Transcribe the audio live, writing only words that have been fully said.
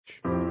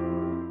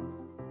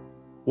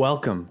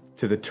Welcome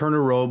to the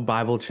Turner Road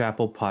Bible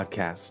Chapel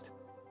podcast,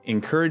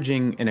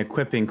 encouraging and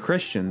equipping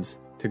Christians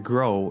to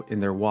grow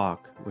in their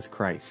walk with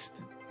Christ.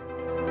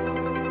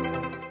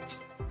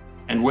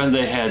 And when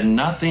they had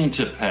nothing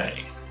to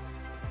pay,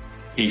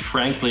 he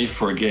frankly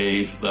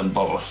forgave them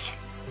both.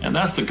 And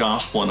that's the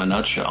gospel in a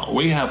nutshell.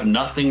 We have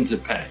nothing to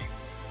pay.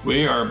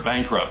 We are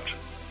bankrupt.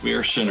 We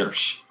are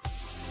sinners.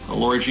 The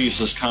Lord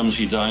Jesus comes,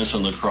 he dies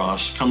on the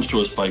cross, comes to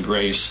us by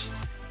grace.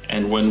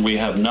 And when we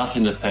have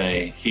nothing to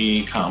pay,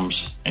 he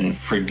comes and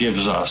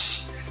forgives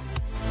us.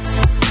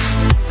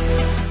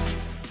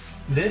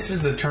 This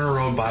is the Turner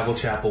Road Bible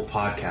Chapel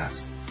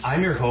podcast.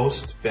 I'm your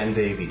host, Ben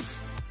Davies.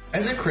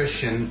 As a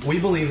Christian, we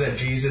believe that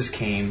Jesus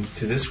came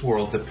to this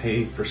world to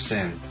pay for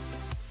sin.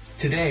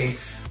 Today,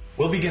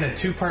 we'll begin a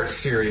two-part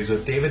series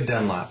with David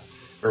Dunlap,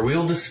 where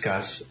we'll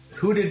discuss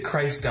who did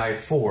Christ die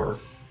for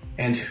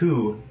and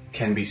who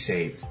can be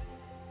saved.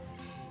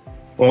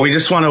 Well, we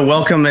just want to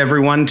welcome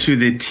everyone to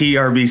the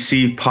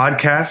TRBC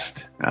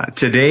podcast.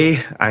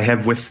 Today, I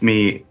have with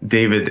me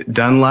David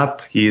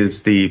Dunlap. He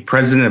is the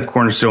president of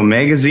Cornerstone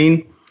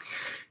Magazine.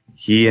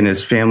 He and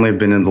his family have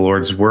been in the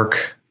Lord's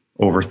work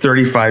over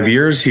 35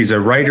 years. He's a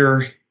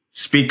writer,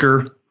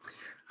 speaker,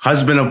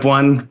 husband of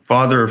one,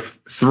 father of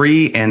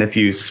three, and if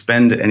you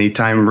spend any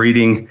time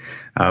reading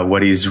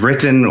what he's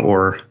written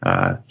or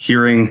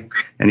hearing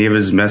any of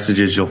his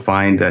messages, you'll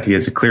find that he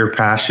has a clear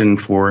passion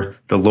for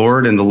the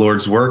Lord and the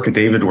Lord's work.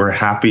 David, we're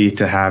happy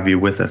to have you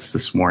with us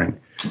this morning.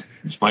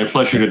 It's my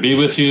pleasure to be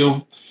with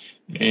you.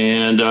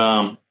 And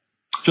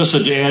just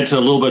to add a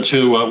little bit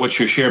to what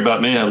you shared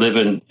about me, I live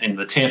in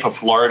the Tampa,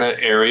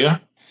 Florida area,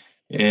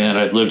 and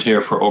I've lived here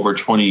for over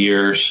 20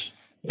 years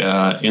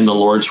in the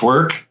Lord's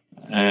work.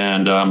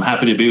 And I'm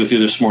happy to be with you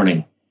this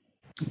morning.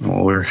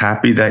 Well, we're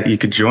happy that you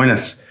could join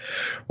us.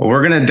 Well,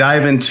 we're going to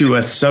dive into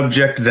a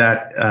subject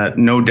that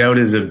no doubt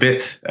is a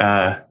bit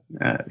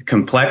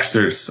complex.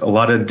 There's a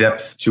lot of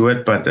depth to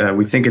it, but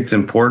we think it's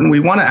important.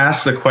 We want to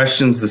ask the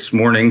questions this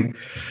morning,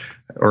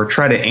 or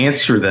try to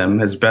answer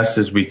them as best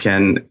as we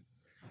can.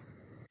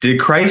 Did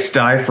Christ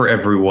die for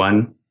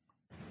everyone?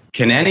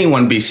 Can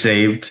anyone be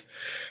saved?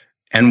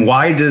 And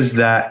why does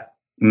that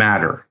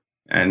matter?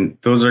 And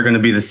those are going to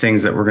be the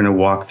things that we're going to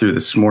walk through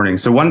this morning.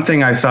 So one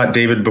thing I thought,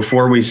 David,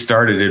 before we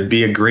started, it'd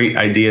be a great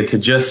idea to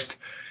just,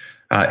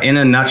 in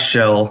a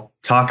nutshell,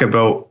 talk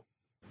about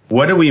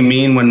what do we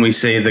mean when we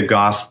say the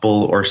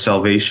gospel or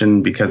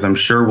salvation, because I'm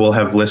sure we'll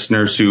have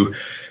listeners who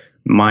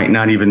might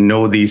not even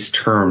know these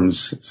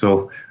terms.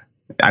 So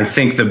I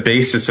think the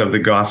basis of the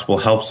gospel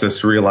helps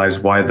us realize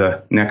why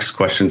the next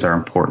questions are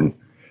important.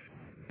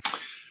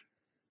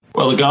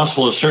 Well, the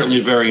gospel is certainly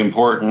very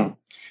important.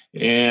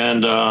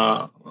 And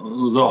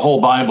the whole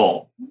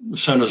Bible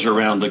centers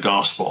around the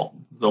gospel.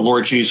 The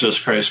Lord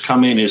Jesus Christ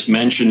coming is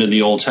mentioned in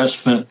the Old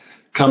Testament,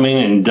 coming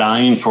and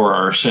dying for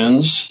our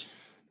sins.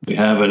 We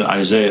have in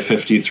Isaiah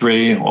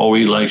 53, all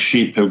we like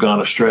sheep have gone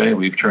astray.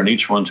 We've turned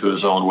each one to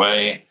his own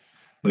way.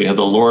 We have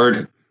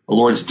the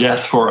Lord's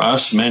death for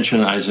us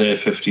mentioned in Isaiah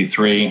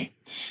 53.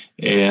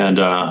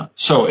 And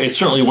so it's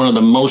certainly one of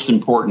the most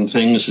important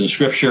things in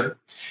Scripture.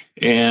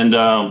 And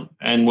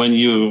when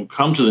you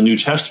come to the New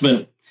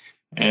Testament,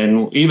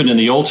 and even in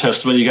the Old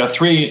Testament,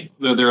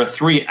 there are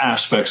three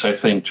aspects, I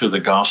think, to the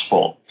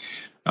gospel.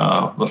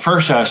 The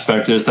first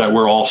aspect is that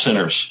we're all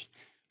sinners.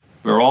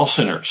 We're all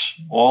sinners.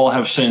 All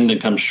have sinned and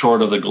come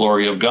short of the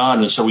glory of God,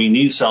 and so we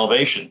need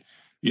salvation.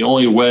 The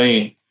only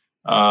way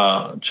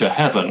to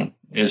heaven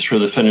is through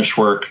the finished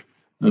work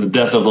and the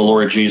death of the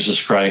Lord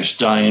Jesus Christ,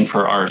 dying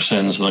for our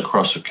sins on the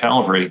cross of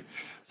Calvary.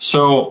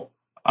 So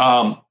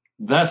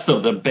that's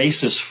the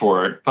basis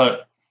for it,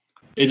 but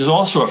it is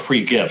also a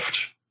free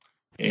gift.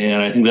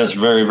 And I think that's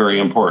very, very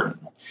important.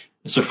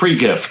 It's a free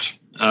gift.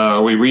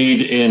 We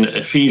read in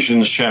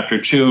Ephesians chapter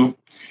 2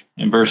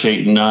 and verse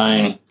 8 and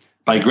 9,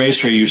 by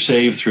grace are you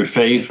saved through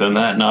faith, and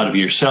that not of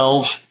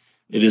yourselves.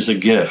 It is a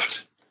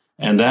gift.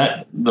 And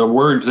that the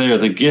word there,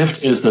 the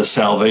gift is the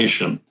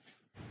salvation,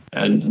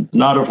 and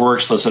not of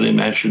works, lest any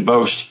man should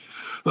boast.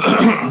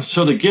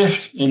 So the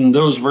gift in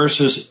those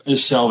verses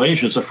is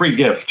salvation. It's a free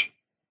gift.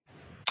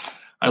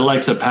 I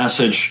like the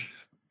passage,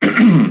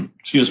 I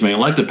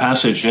like the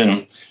passage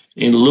in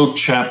Luke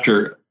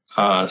chapter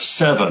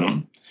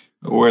 7,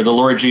 where the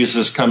Lord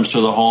Jesus comes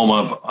to the home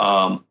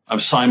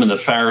of Simon the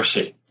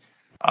Pharisee.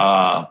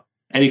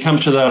 And he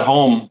comes to that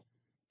home,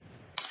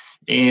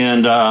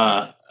 and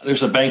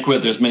there's a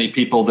banquet, there's many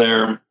people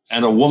there,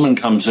 and a woman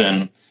comes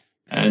in,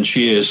 and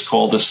she is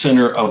called the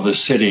sinner of the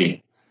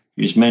city.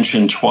 She's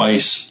mentioned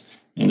twice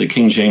in the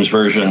King James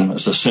Version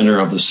as the sinner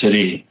of the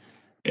city.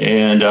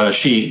 And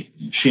she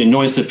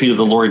anoints the feet of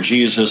the Lord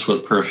Jesus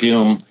with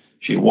perfume.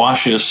 She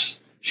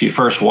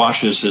first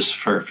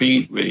washes her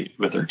feet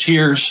with her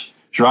tears,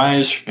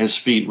 dries his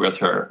feet with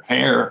her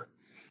hair.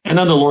 And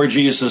then the Lord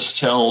Jesus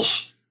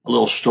tells a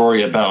little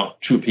story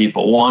about two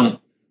people, one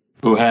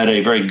who had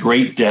a very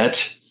great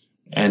debt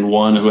and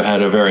one who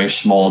had a very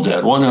small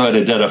debt. One who had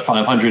a debt of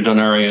 500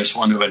 denarius,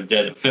 one who had a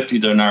debt of 50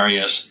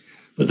 denarius.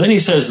 But then he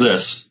says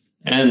this,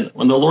 and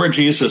when the Lord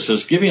Jesus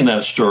is giving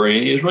that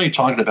story, he's really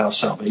talking about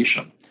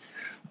salvation.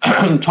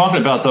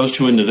 talking about those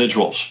two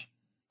individuals.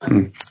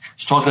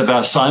 He's talking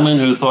about Simon,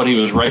 who thought he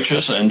was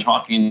righteous, and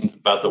talking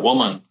about the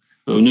woman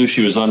who knew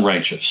she was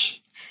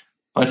unrighteous.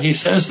 But he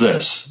says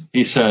this.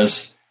 He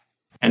says,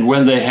 and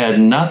when they had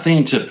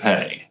nothing to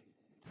pay,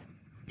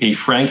 he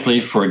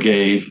frankly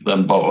forgave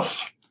them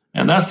both.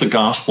 And that's the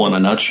gospel in a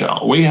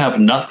nutshell. We have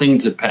nothing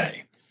to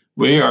pay.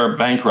 We are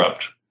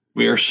bankrupt.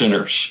 We are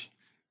sinners.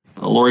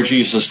 The Lord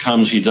Jesus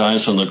comes, he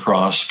dies on the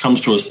cross,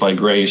 comes to us by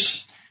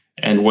grace.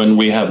 And when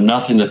we have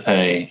nothing to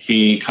pay,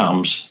 he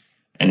comes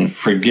and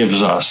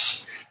forgives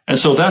us. And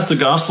so that's the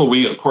gospel.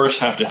 We, of course,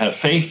 have to have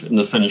faith in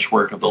the finished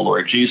work of the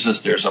Lord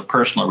Jesus. There's a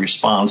personal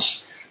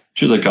response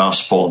to the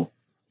gospel.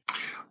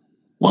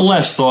 One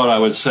last thought I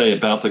would say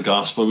about the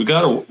gospel.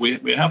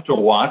 We have to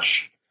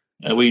watch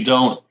that we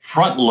don't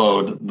front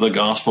load the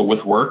gospel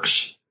with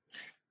works.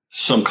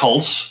 Some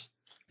cults,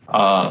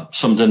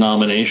 some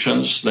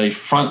denominations, they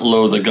front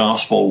load the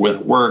gospel with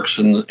works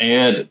and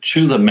add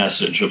to the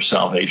message of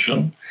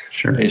salvation.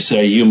 Sure. They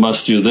say you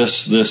must do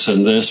this, this,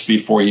 and this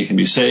before you can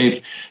be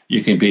saved.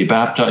 You can be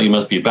baptized. You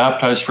must be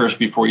baptized first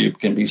before you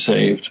can be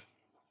saved.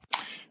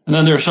 And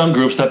then there are some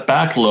groups that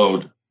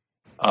backload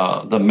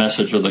the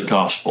message of the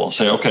gospel.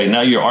 Say, okay,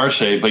 now you are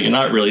saved, but you're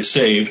not really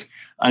saved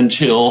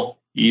until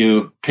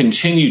you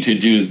continue to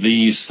do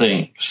these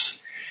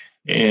things.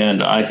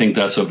 And I think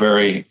that's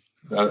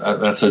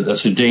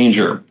that's a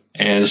danger.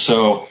 And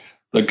so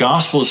the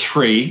gospel is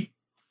free.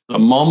 The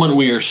moment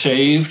we are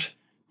saved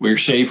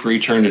for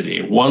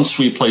eternity. Once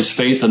we place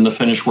faith in the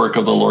finished work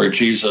of the Lord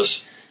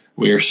Jesus,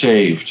 we are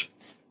saved.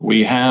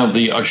 We have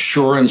the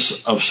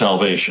assurance of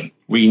salvation.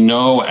 We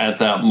know at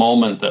that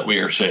moment that we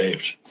are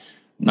saved.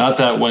 Not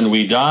that when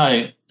we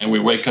die and we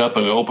wake up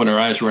and we open our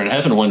eyes, we're in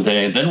heaven one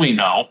day, and then we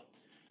know.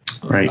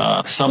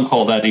 Right. Some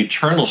call that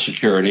eternal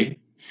security.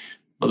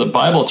 But the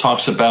Bible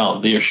talks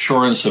about the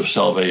assurance of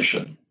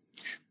salvation.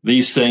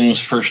 These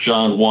things, 1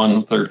 John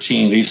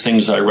 1:13, these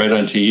things I write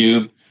unto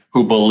you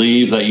who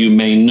believe that you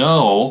may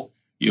know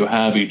you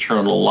have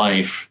eternal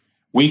life.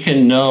 We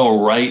can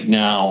know right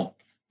now,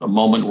 the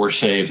moment we're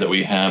saved, that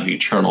we have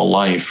eternal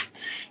life.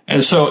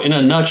 And so in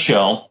a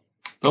nutshell,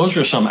 those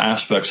are some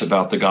aspects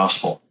about the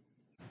gospel.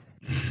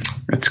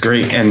 That's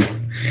great. And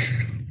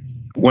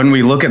when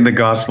we look at the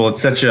gospel,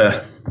 it's such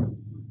an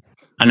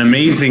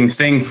amazing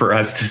thing for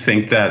us to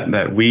think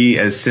that we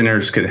as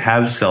sinners could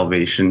have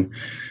salvation,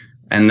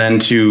 and then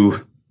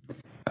to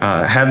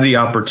have the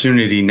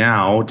opportunity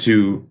now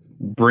to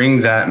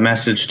bring that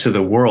message to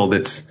the world.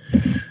 It's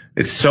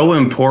so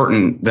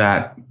important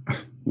that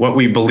what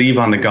we believe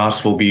on the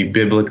gospel be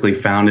biblically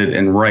founded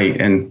and right.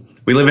 And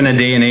we live in a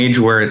day and age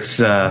where it's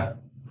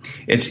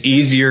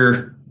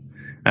easier.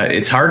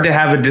 It's hard to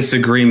have a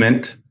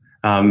disagreement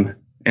and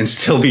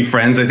still be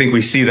friends. I think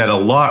we see that a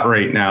lot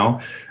right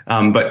now.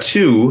 But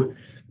two,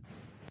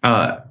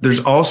 there's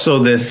also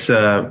this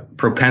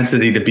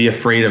propensity to be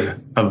afraid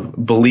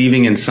of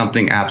believing in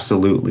something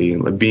absolutely,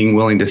 being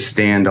willing to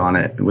stand on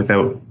it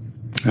without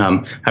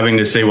having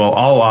to say, well,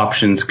 all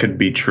options could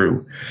be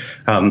true.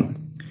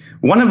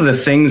 One of the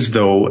things,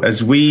 though,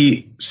 as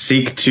we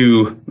seek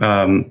to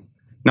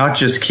not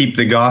just keep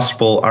the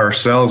gospel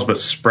ourselves, but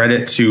spread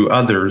it to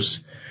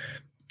others,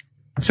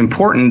 it's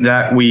important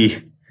that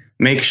we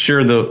make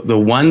sure the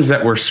ones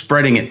that we're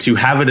spreading it to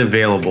have it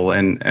available.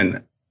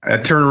 And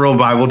at Turner Road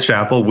Bible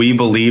Chapel, we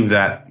believe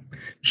that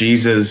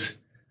Jesus'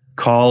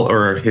 call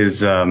or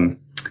his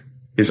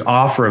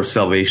offer of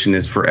salvation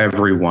is for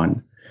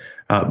everyone.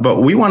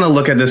 But we want to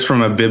look at this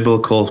from a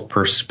biblical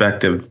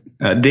perspective.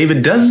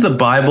 David, does the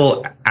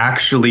Bible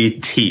actually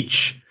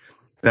teach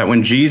that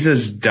when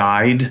Jesus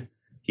died,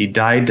 he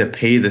died to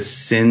pay the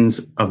sins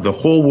of the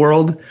whole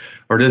world?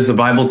 Or does the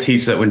Bible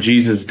teach that when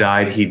Jesus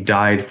died, he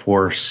died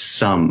for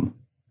some?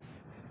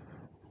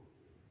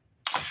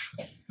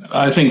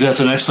 I think that's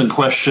an excellent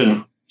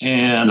question.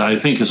 And I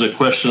think is a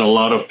question a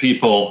lot of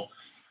people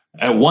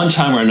at one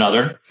time or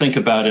another think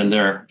about in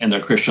their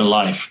Christian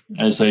life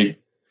as they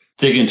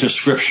dig into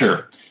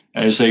Scripture,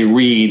 as they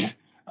read.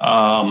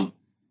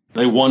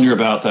 They wonder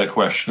about that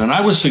question. And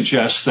I would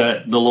suggest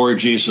that the Lord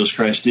Jesus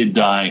Christ did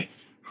die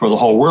for the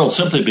whole world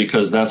simply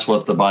because that's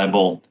what the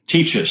Bible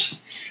teaches.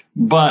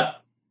 But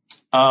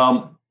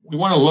we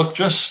want to look,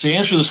 just to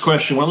answer this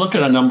question, we want to look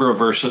at a number of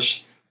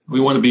verses. We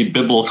want to be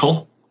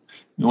biblical.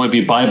 We want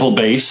to be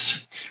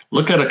Bible-based.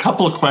 Look at a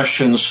couple of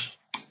questions,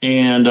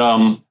 and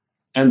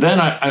then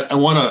I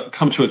want to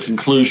come to a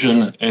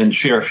conclusion and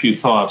share a few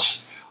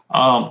thoughts.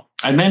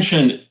 I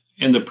mentioned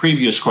in the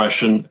previous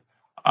question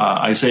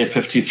Isaiah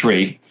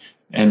 53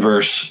 and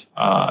verse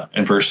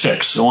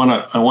 6. I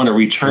want to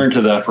return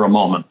to that for a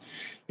moment.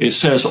 It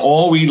says,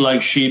 "All we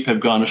like sheep have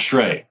gone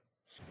astray.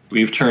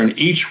 We've turned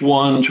each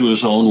one to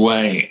his own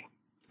way."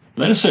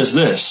 Then it says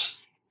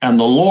this, "And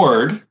the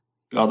Lord,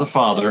 God the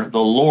Father, the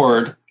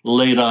Lord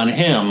laid on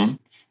him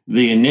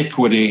the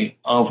iniquity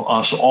of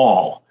us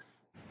all."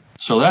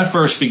 So that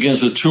verse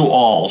begins with two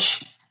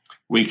alls.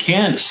 We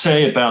can't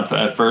say about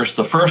that verse,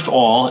 the first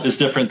all is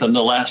different than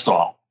the last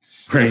all.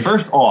 Right. The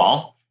first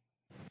all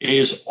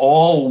is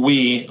all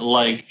we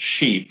like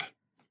sheep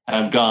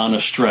have gone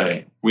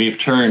astray. We've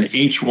turned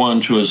each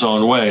one to his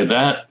own way.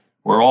 That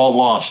we're all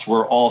lost.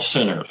 We're all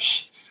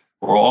sinners.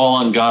 We're all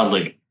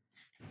ungodly.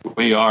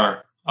 We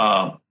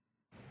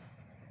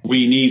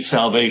need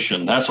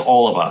salvation. That's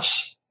all of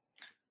us.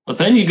 But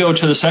then you go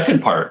to the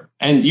second part,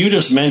 and you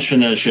just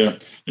mentioned as you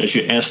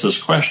asked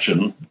this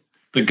question,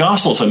 the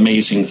gospel is an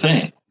amazing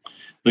thing.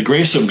 The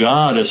grace of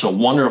God is a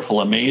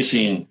wonderful,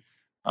 amazing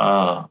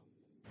thing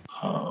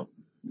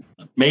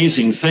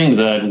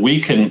that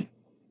we can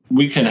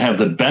have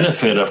the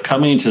benefit of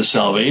coming to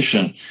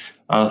salvation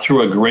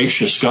through a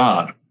gracious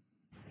God.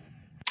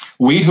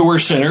 We who were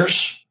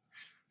sinners,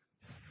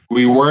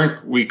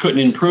 we couldn't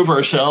improve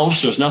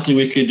ourselves. There's nothing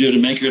we could do to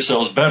make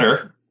ourselves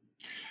better.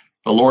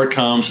 The Lord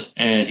comes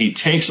and he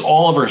takes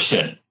all of our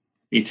sin.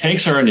 He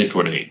takes our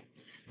iniquity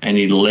and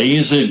he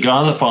lays it,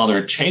 God the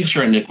Father takes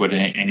our iniquity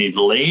and he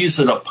lays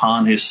it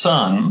upon his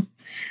Son.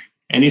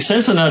 And he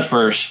says in that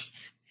verse,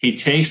 he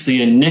takes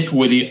the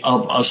iniquity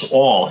of us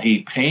all.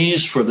 He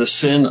pays for the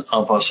sin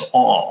of us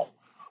all.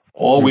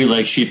 All we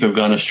like sheep have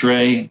gone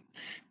astray.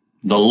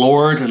 The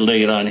Lord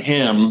laid on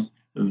him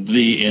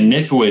the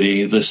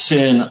iniquity, the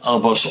sin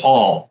of us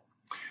all.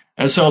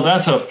 And so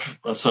that's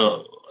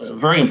a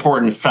very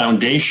important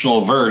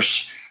foundational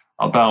verse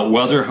about who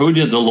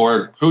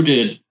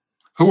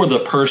were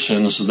the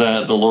persons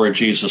that the Lord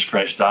Jesus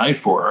Christ died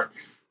for.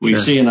 We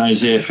see in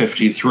Isaiah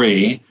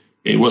 53,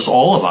 it was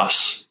all of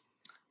us.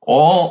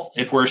 All,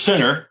 if we're a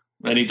sinner,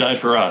 then he died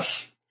for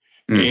us.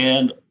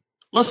 And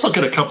let's look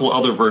at a couple of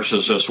other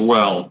verses as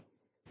well.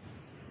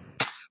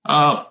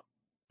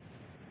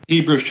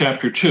 Hebrews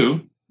chapter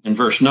 2 and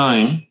verse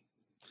 9,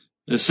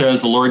 it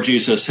says, the Lord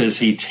Jesus says,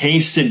 he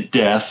tasted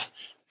death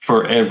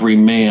for every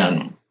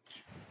man.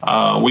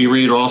 We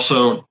read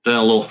also down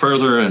a little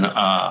further in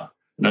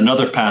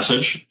another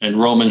passage in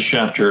Romans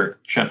chapter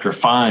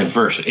 5,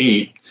 verse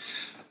 8,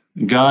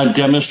 God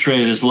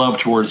demonstrated his love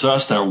towards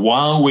us that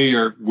while we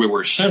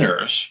were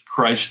sinners,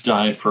 Christ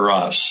died for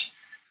us.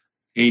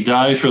 He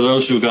died for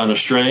those who have gone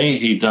astray.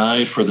 He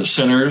died for the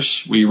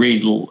sinners. We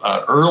read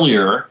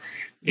earlier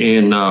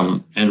in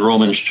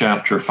Romans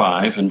chapter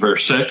 5 and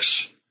verse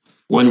 6,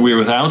 when we were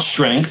without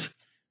strength,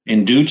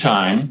 in due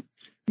time,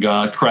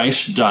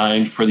 Christ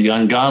died for the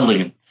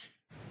ungodly.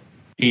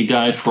 He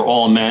died for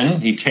all men.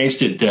 He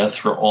tasted death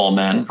for all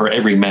men, for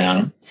every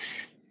man.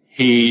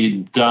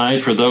 He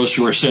died for those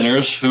who were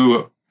sinners,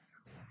 who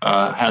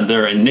had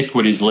their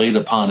iniquities laid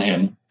upon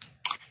him.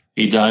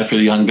 He died for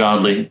the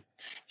ungodly.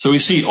 So we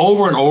see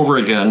over and over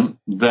again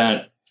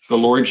that the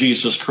Lord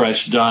Jesus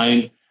Christ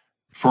died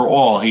for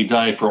all. He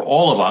died for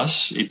all of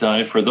us. He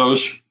died for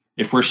those,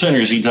 if we're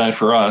sinners, he died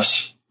for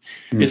us.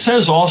 It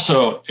says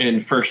also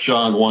in 1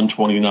 John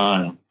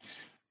 1:29,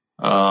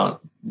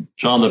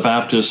 John the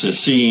Baptist is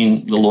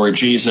seeing the Lord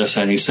Jesus,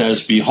 and he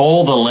says,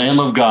 behold the Lamb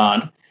of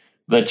God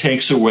that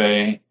takes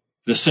away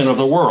the sin of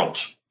the world.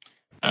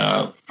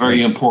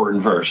 Very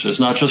important verse. It's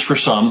not just for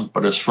some,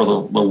 but it's for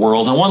the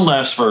world. And one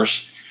last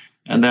verse,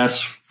 and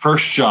that's 1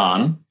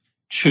 John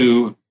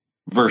 2,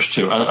 verse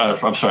 2.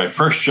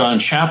 1 John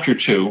chapter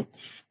 2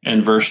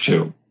 and verse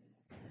 2.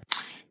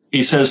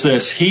 He says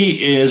this,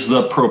 he is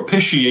the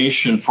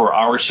propitiation for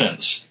our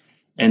sins,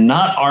 and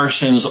not our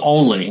sins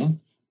only,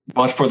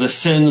 but for the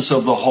sins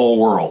of the whole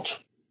world.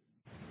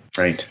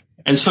 Right.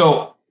 And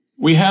so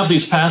we have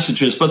these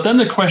passages, but then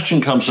the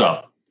question comes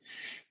up.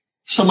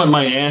 Someone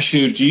might ask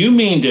you, do you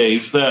mean,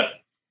 Dave,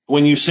 that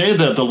when you say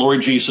that the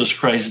Lord Jesus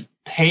Christ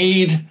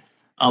paid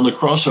on the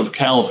cross of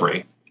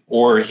Calvary,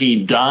 or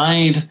he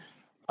died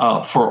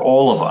for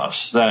all of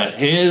us, that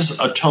his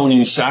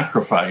atoning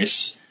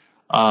sacrifice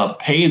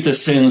paid the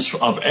sins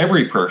of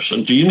every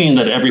person? Do you mean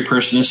that every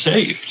person is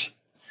saved?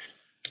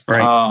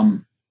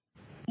 Right.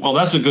 Well,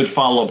 that's a good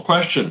follow-up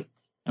question.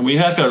 And we've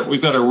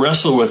got to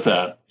wrestle with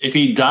that. If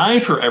he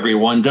died for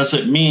everyone, does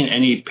it mean,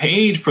 and he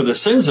paid for the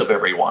sins of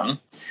everyone,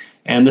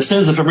 and the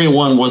sins of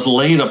everyone was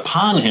laid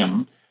upon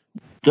him,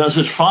 does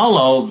it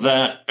follow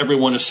that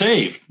everyone is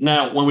saved?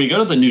 Now, when we go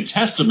to the New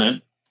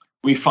Testament,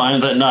 we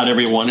find that not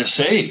everyone is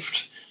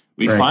saved.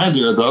 We find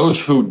there are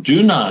those who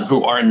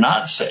are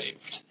not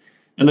saved.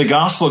 And the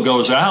gospel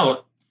goes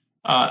out,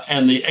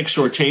 and the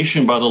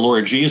exhortation by the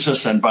Lord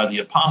Jesus and by the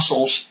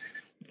apostles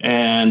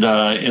and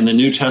in the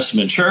New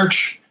Testament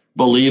church,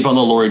 believe on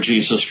the Lord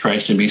Jesus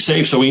Christ and be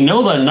saved. So we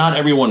know that not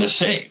everyone is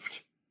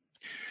saved.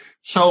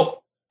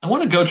 So I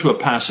want to go to a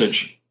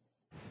passage,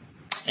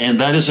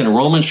 and that is in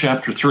Romans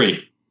chapter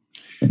 3.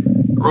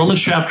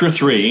 Romans chapter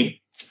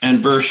 3 and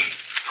verse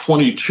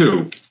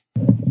 22.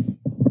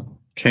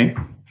 Okay.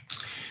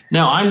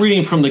 Now, I'm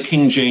reading from the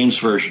King James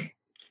Version,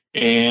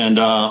 and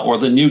or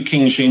the New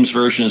King James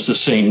Version is the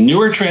same.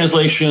 Newer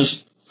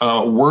translations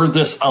word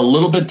this a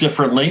little bit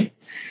differently,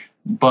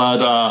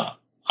 but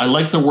I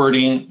like the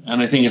wording,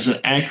 and I think it's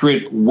an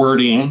accurate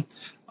wording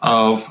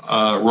of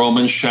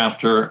Romans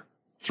chapter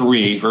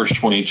 3, verse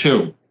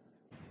 22.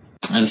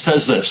 And it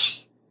says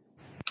this,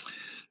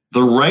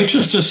 the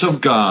righteousness of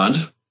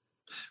God,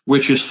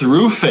 which is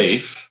through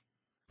faith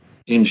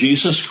in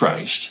Jesus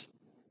Christ,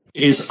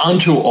 is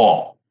unto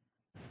all.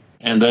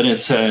 And then it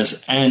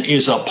says, and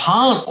is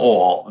upon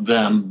all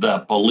them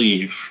that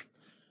believe.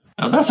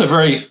 Now, that's a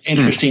very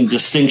interesting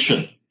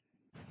distinction.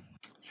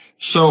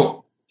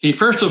 So,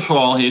 first of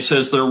all, he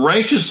says, the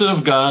righteousness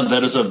of God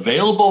that is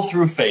available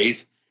through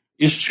faith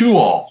is to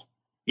all.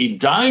 He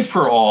died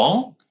for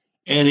all,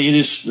 and it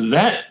is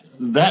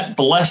that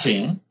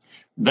blessing,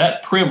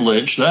 that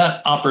privilege,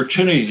 that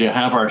opportunity to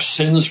have our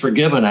sins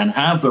forgiven and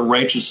have the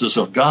righteousness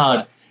of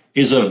God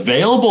is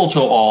available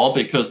to all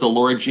because the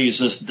Lord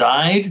Jesus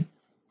died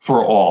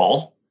for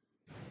all.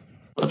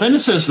 But then it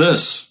says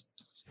this,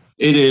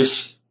 it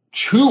is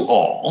to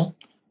all,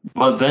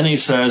 but then he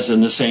says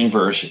in the same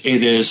verse,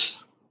 it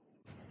is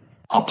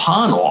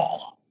upon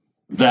all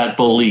that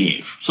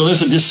believe. So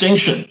there's a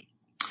distinction.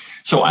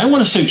 So I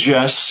want to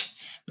suggest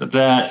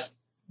that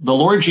the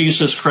Lord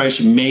Jesus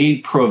Christ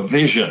made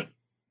provision.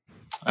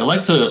 I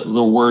like the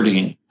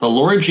wording. The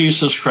Lord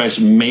Jesus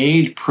Christ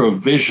made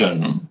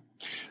provision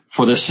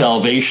for the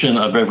salvation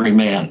of every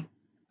man.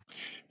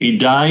 He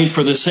died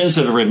for the sins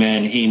of every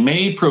man. He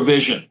made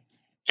provision.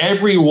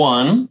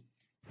 Everyone,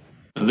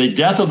 the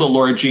death of the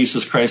Lord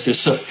Jesus Christ is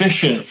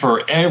sufficient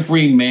for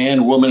every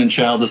man, woman, and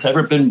child that's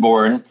ever been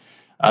born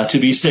to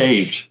be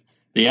saved.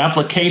 The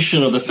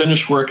application of the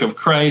finished work of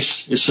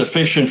Christ is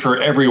sufficient for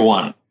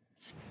everyone.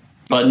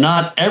 But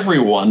not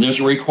everyone, there's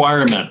a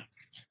requirement,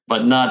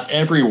 but not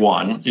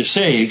everyone is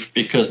saved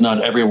because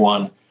not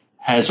everyone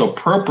has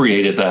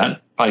appropriated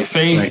that by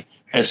faith, right,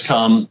 has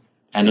come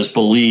and has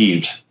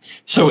believed.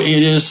 So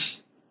it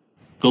is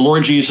the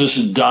Lord Jesus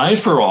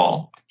died for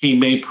all. He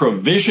made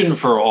provision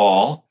for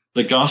all.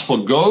 The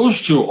gospel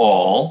goes to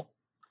all,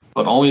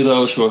 but only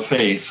those who have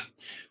faith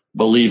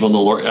believe on the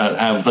Lord,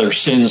 have their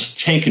sins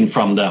taken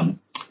from them.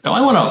 Now,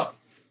 I want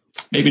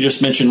to maybe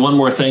just mention one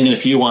more thing, and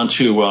if you want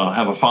to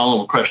have a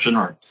follow-up question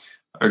or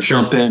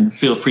jump in,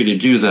 feel free to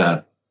do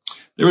that.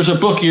 There was a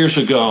book years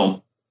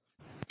ago,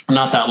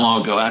 not that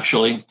long ago,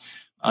 actually,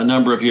 a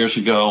number of years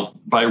ago,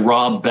 by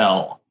Rob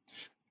Bell.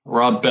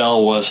 Rob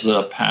Bell was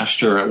the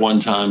pastor at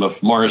one time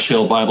of Mars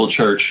Hill Bible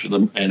Church,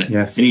 an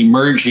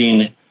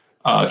emerging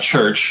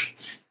church.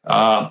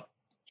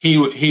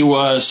 He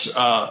was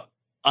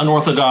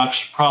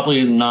unorthodox,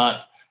 probably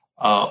not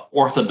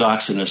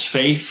orthodox in his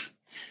faith.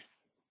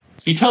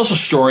 He tells a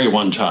story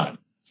one time,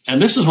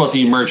 and this is what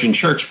the emerging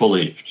church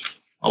believed,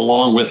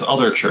 along with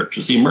other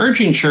churches. The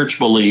emerging church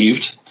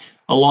believed,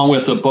 along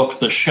with the book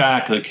The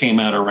Shack that came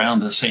out around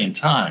the same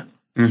time,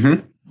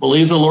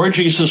 believed the Lord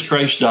Jesus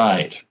Christ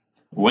died.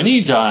 When he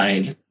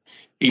died,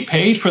 he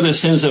paid for the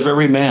sins of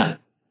every man.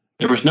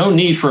 There was no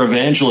need for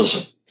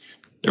evangelism.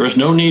 There was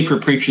no need for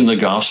preaching the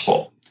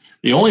gospel.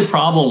 The only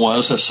problem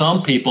was that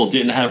some people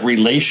didn't have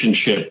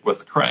relationship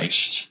with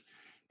Christ.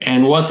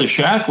 And what the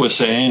Shack was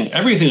saying,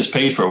 everything is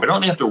paid for. We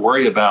don't have to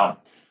worry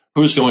about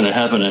who's going to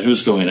heaven and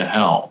who's going to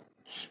hell.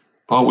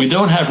 But we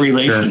don't have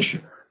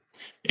relationship.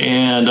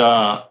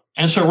 Sure.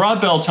 And so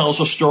Rob Bell tells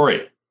a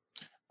story.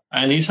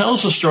 And he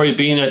tells the story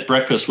being at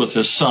breakfast with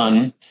his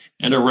son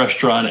in a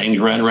restaurant in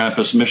Grand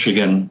Rapids,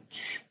 Michigan.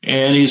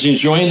 And he's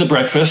enjoying the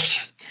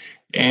breakfast.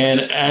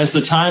 And as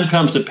the time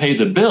comes to pay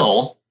the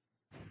bill,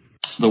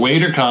 the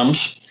waiter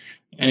comes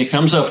and he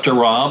comes up to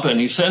Rob and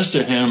he says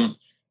to him,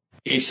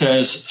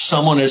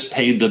 someone has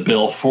paid the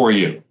bill for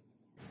you.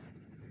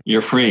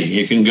 You're free.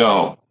 You can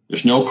go.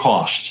 There's no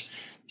cost.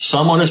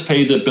 Someone has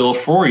paid the bill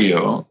for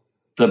you.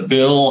 The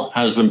bill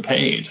has been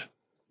paid.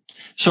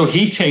 So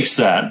he takes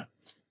that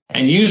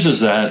and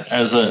uses that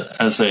as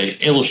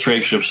a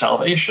illustration of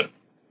salvation.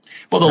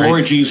 Well, the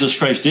Lord Jesus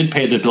Christ did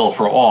pay the bill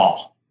for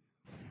all.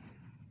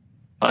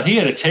 But he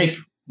had to take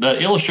the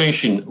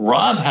illustration.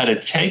 Rob had to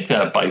take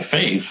that by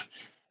faith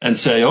and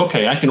say,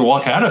 okay, I can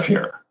walk out of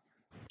here.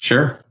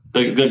 Sure.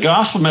 The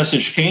gospel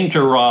message came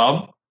to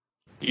Rob.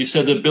 He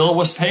said the bill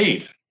was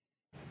paid.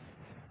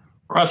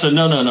 Rob said,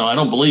 no, I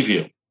don't believe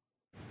you.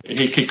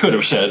 He could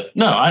have said,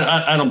 no,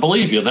 I don't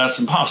believe you. That's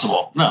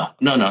impossible. No.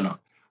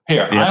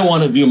 Here, yeah. I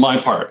want to do my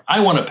part. I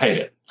want to pay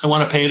it. I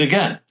want to pay it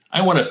again.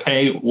 I want to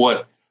pay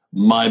what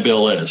my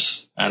bill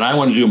is, and I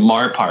want to do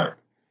my part.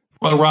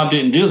 Well, Rob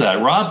didn't do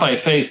that. Rob, by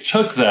faith,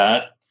 took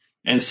that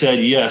and said,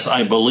 yes,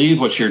 I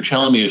believe what you're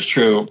telling me is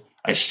true.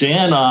 I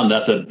stand on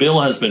that the bill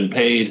has been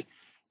paid.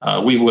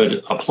 We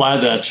would apply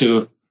that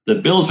to the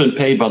bill's been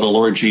paid by the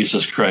Lord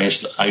Jesus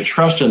Christ. I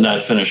trust in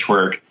that finished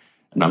work,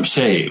 and I'm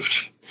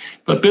saved.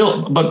 But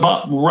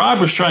Rob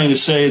was trying to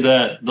say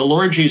that the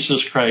Lord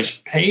Jesus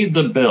Christ paid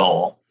the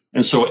bill,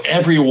 and so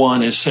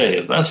everyone is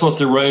saved. That's what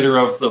the writer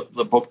of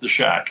the book The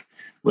Shack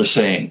was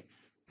saying.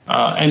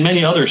 And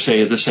many others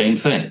say the same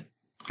thing.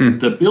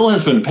 The bill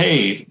has been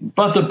paid,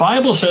 but the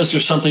Bible says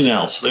there's something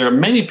else. There are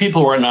many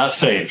people who are not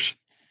saved.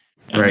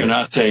 And they're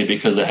not saved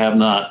because they have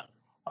not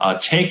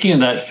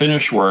taken that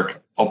finished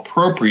work,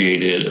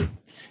 appropriated it,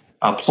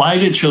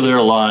 applied it to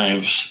their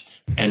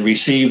lives, and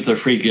received the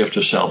free gift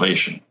of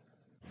salvation.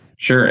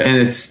 Sure. And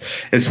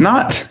it's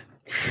not,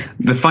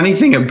 the funny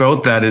thing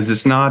about that is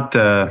it's not,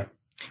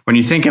 when when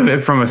you think of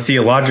it from a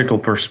theological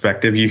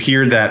perspective, you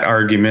hear that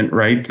argument,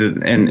 right?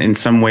 And in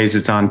some ways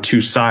it's on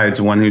two sides.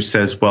 One who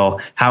says,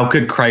 well, how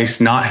could Christ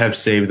not have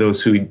saved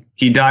those who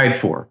he died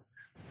for?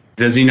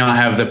 Does he not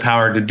have the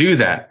power to do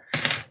that?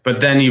 But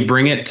then you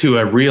bring it to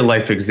a real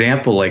life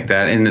example like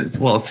that, and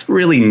it's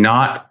really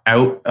not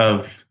out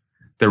of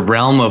the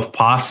realm of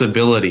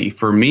possibility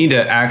for me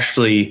to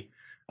actually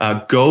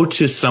go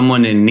to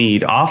someone in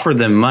need, offer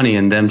them money,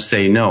 and them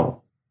say no.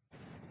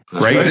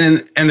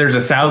 Right? And there's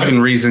 1,000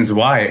 reasons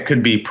why. It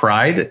could be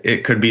pride.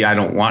 It could be I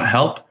don't want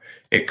help.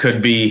 It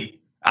could be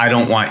I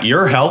don't want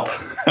your help.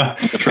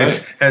 That's right.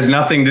 It has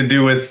nothing to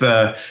do with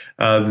the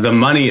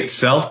money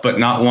itself, but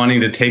not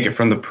wanting to take it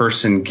from the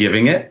person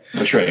giving it.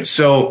 That's right.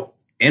 So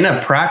in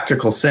a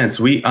practical sense,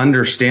 we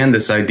understand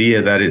this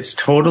idea that it's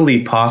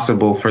totally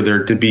possible for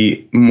there to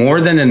be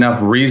more than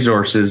enough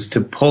resources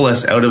to pull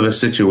us out of a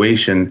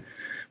situation,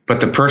 but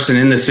the person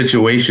in the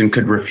situation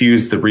could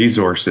refuse the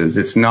resources.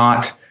 It's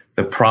not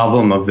the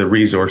problem of the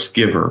resource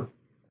giver.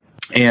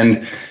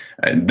 And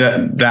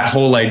that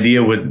whole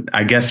idea would,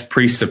 I guess,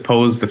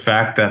 presuppose the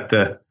fact that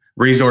the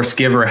resource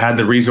giver had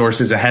the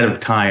resources ahead of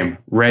time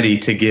ready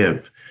to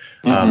give.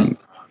 Mm-hmm.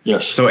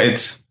 Yes. So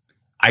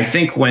I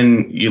think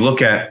when you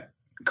look at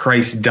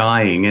Christ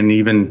dying, and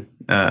even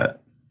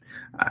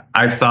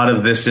I've thought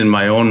of this in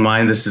my own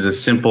mind. This is a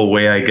simple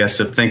way, I guess,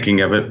 of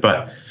thinking of it,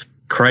 but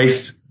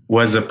Christ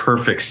was a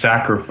perfect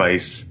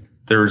sacrifice.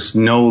 There's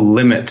no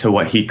limit to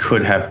what he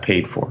could have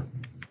paid for.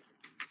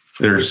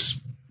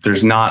 There's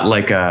not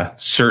like a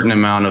certain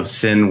amount of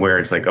sin where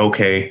it's like,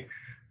 okay,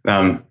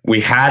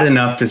 we had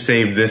enough to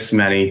save this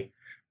many,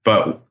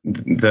 but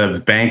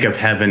the bank of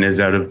heaven is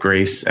out of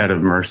grace, out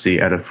of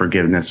mercy, out of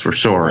forgiveness. We're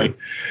sorry. Right.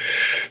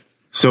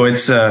 So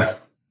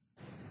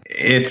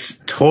it's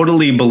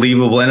totally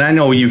believable. And I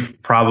know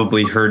you've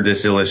probably heard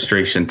this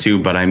illustration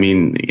too, but I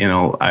mean,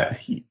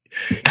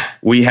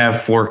 we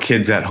have 4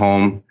 kids at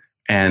home,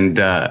 and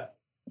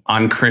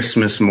on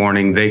Christmas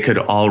morning, they could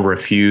all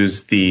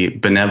refuse the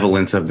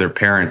benevolence of their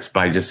parents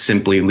by just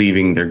simply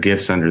leaving their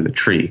gifts under the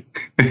tree.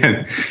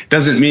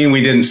 Doesn't mean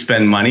we didn't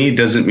spend money.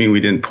 Doesn't mean we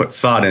didn't put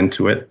thought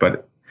into it,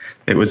 but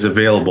it was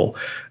available.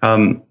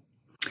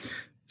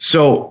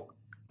 So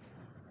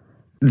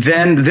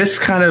then this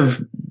kind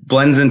of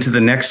blends into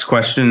the next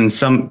question. In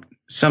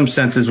some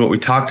senses, what we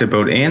talked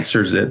about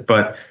answers it,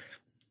 but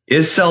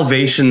is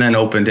salvation then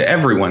open to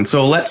everyone?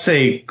 So let's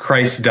say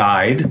Christ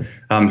died.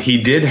 He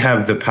did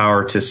have the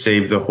power to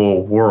save the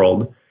whole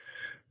world,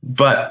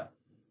 but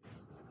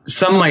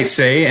some might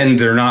say, and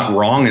they're not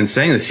wrong in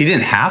saying this, he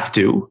didn't have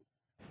to.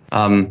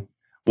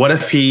 What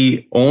if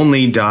he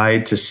only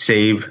died to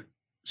save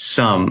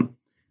some,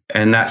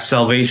 and that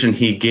salvation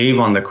he gave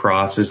on the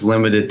cross is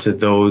limited to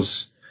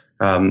those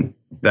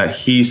that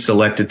he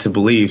selected to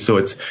believe? So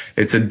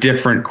it's a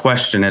different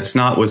question. It's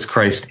not, was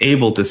Christ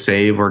able to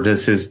save, or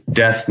does his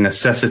death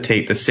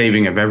necessitate the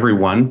saving of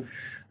everyone?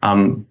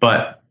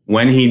 But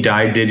when he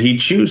died, did he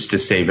choose to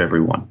save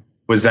everyone?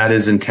 Was that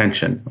his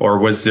intention, or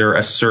was there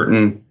a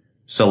certain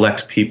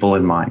select people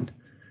in mind?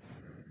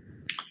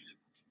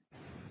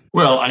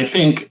 Well, I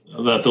think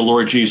that the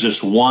Lord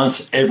Jesus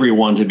wants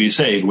everyone to be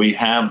saved. We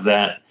have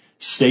that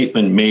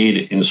statement made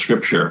in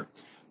Scripture.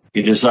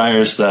 He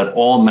desires that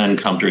all men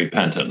come to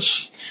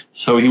repentance.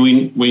 So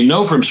we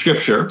know from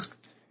Scripture,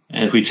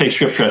 and if we take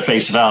Scripture at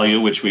face value,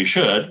 which we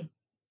should,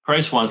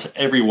 Christ wants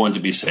everyone to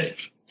be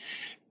saved.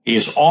 He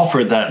has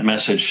offered that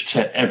message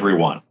to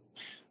everyone.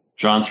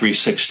 John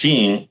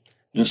 3:16,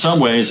 in some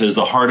ways, is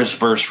the hardest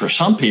verse for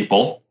some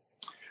people.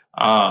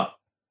 Verily,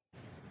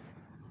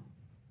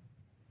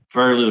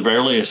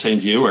 verily, I say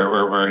to you,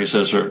 where he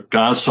says,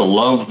 God so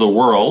loved the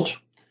world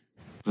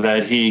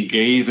that he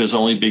gave his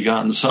only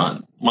begotten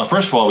Son. Well,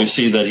 first of all, we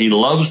see that he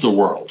loves the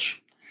world.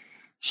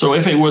 So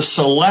if it was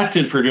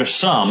selected for just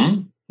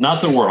some,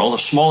 not the world, a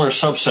smaller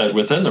subset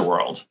within the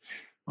world,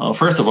 well,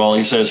 first of all,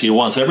 he says he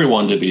wants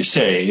everyone to be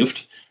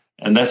saved.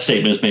 And that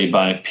statement is made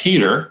by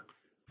Peter.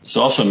 It's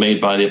also made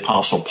by the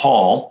Apostle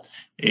Paul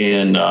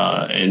in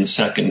 1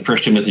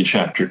 Timothy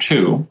chapter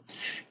 2,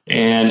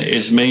 and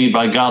is made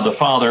by God the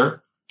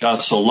Father.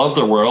 God so loved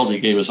the world, he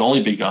gave his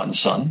only begotten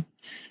Son.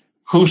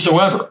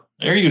 Whosoever.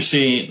 There you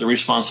see the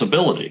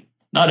responsibility.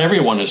 Not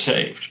everyone is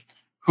saved.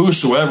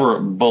 Whosoever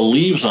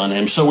believes on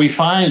him. So we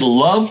find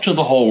love to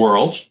the whole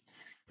world.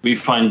 We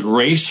find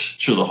grace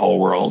to the whole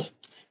world.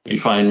 We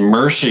find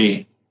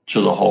mercy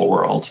to the whole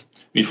world.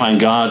 We find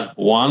God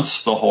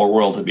wants the whole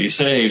world to be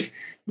saved. It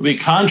would be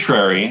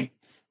contrary.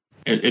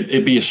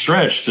 It'd be a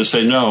stretch to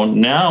say,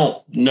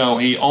 no,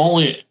 he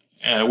only,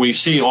 we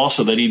see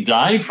also that he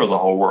died for the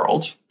whole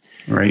world.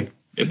 Right.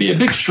 It'd be a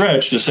big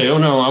stretch to say, oh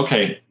no,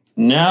 okay,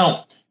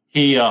 now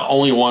he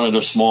only wanted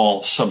a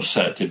small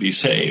subset to be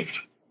saved.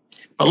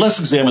 But let's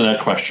examine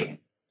that question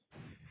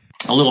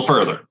a little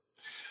further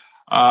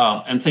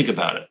and think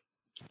about it.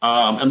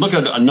 And look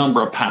at a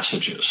number of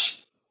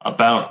passages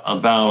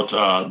about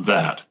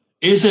that.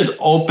 Is it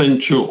open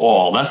to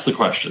all? That's the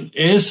question.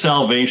 Is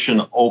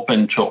salvation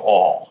open to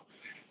all?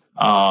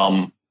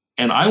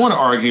 And I want to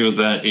argue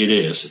that it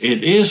is.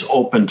 It is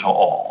open to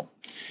all.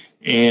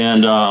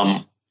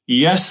 And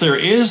yes, there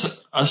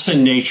is a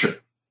sin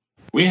nature.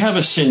 We have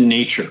a sin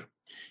nature.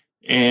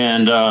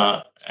 And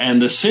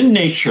the sin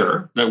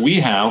nature that we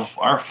have,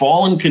 our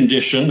fallen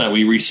condition that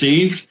we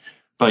received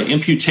by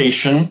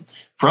imputation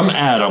from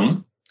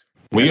Adam,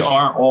 we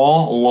are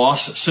all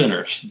lost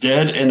sinners,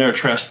 dead in their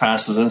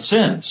trespasses and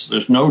sins.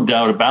 There's no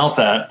doubt about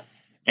that.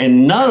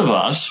 And none of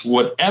us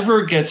would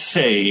ever get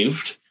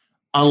saved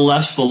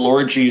unless the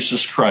Lord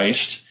Jesus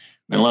Christ,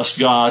 unless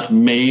God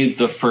made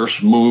the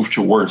first move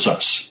towards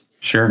us.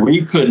 Sure.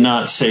 We could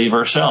not save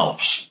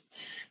ourselves.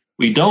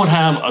 We don't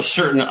have a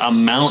certain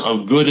amount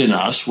of good in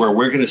us where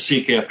we're going to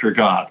seek after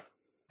God.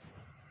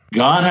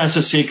 God has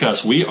to seek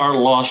us. We are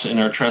lost in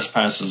our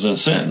trespasses and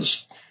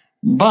sins.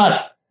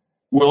 But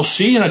we'll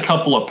see in a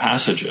couple of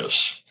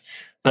passages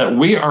that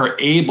we are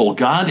able,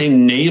 God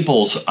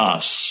enables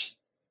us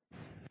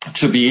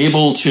to be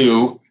able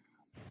to,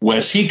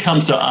 as he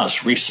comes to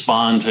us,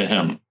 respond to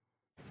him.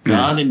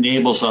 God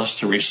enables us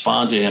to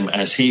respond to him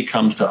as he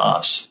comes to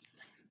us.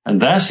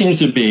 And that seems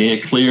to be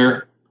a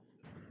clear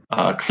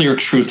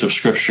truth of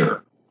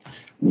Scripture.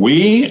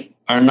 We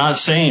are not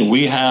saying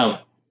we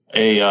have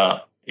a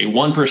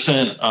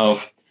 1%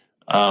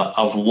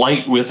 of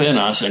light within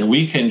us and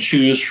we can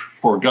choose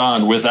for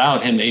God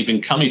without him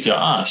even coming to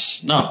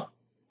us. No,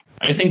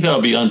 I think that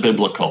would be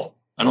unbiblical.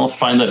 I don't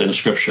find that in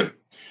Scripture.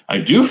 I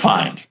do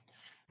find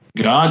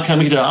God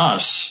coming to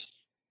us.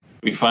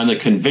 We find the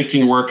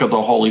convicting work of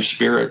the Holy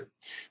Spirit.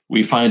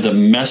 We find the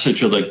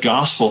message of the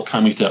gospel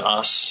coming to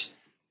us,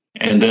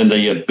 and then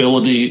the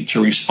ability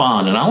to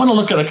respond. And I want to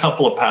look at a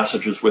couple of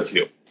passages with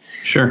you.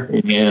 Sure.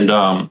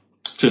 And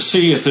to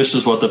see if this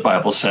is what the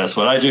Bible says,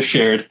 what I just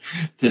shared,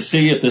 to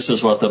see if this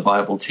is what the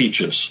Bible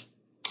teaches.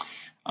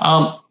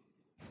 I'm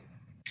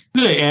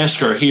going to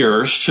ask our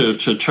hearers to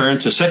turn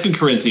to 2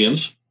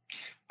 Corinthians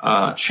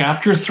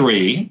chapter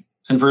 3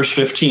 and verse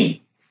 15.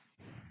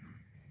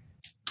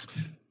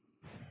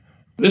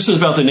 This is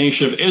about the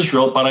nation of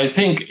Israel, but I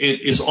think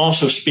it is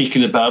also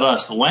speaking about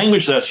us. The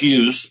language that's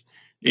used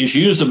is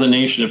used of the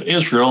nation of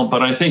Israel,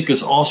 but I think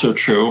is also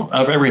true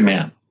of every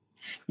man.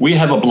 We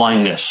have a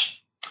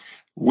blindness.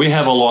 We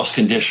have a lost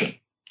condition.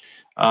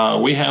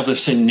 We have the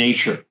sin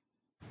nature.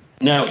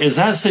 Now, is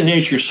that sin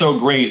nature so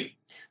great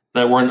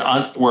that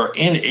we're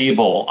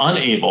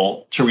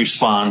unable to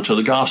respond to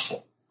the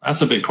gospel?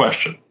 That's a big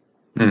question.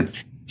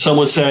 Some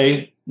would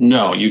say,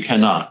 no, you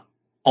cannot.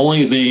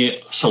 Only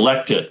the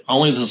selected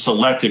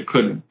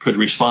could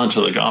respond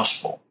to the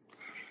gospel.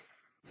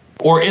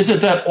 Or is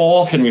it that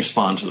all can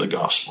respond to the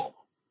gospel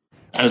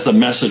as the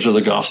message of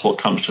the gospel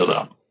comes to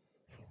them?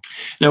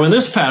 Now, in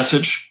this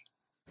passage,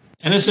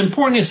 and it's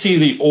important to see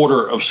the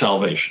order of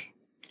salvation,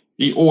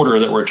 the order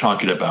that we're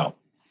talking about.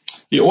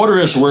 The order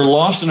is we're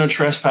lost in our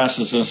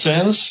trespasses and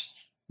sins.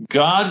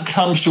 God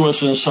comes to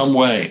us in some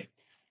way.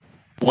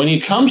 When he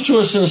comes to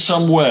us in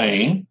some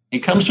way, he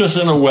comes to us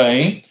in a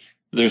way,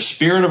 the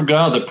Spirit of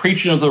God, the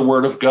preaching of the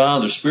Word of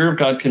God, the Spirit of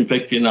God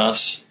convicting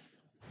us.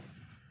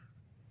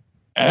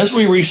 As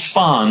we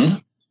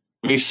respond,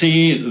 we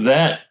see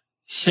that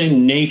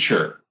sin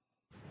nature.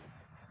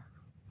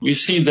 We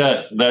see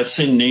that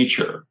sin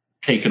nature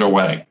taken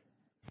away.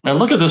 Now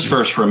look at this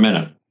verse for a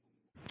minute.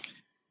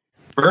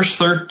 Verse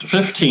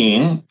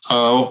 15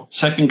 of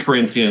 2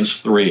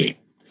 Corinthians 3.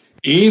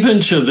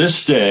 Even to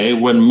this day,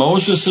 when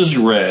Moses is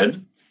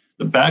read,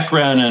 the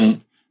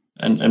background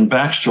and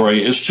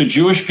backstory is to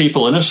Jewish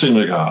people in a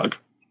synagogue.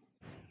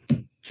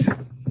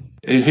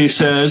 He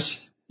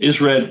says, is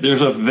read,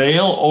 there's a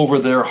veil over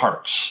their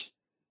hearts.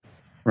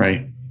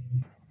 Right.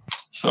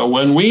 So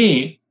when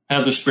we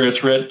have the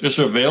Spirit's read, there's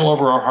a veil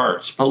over our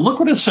hearts. But look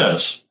what it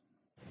says.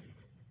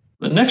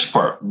 The next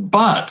part.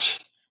 But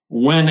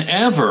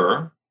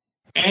whenever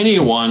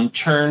anyone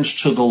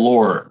turns to the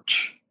Lord.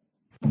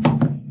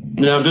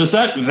 Now, does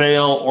that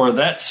veil or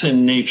that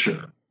sin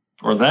nature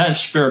or that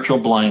spiritual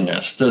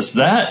blindness, does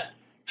that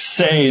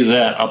say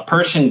that a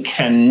person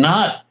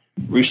cannot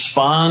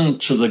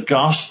respond to the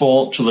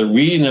gospel, to the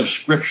reading of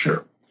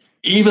Scripture,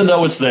 even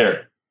though it's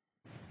there?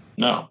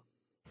 No.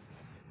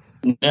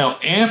 Now,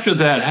 after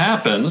that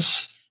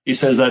happens, he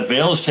says that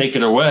veil is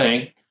taken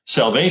away,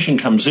 salvation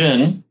comes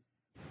in,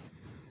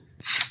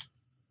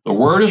 the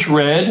word is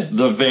read,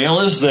 the veil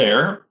is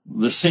there,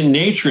 the sin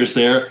nature is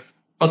there,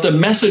 but the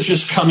message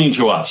is coming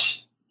to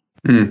us.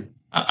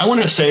 I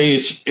want to say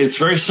it's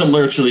very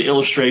similar to the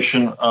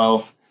illustration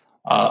of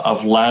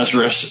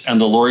Lazarus and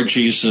the Lord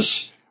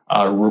Jesus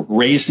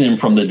raising him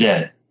from the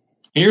dead.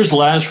 Here's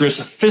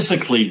Lazarus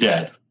physically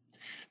dead.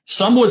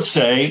 Some would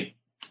say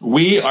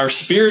we are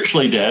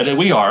spiritually dead, and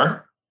we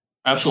are,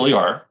 absolutely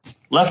are.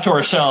 Left to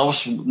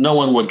ourselves, no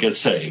one would get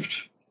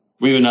saved.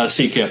 We would not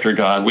seek after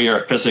God. We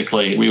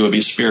would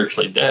be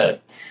spiritually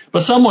dead.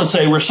 But some would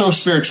say we're so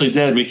spiritually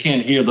dead we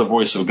can't hear the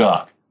voice of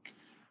God.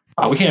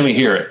 We can't even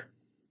hear it.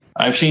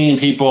 I've seen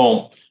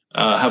people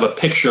have a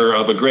picture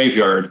of a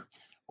graveyard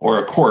or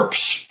a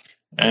corpse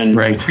and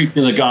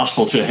preaching the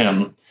gospel to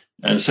him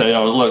and say,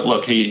 oh,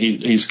 look,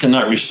 he's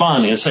cannot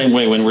respond in the same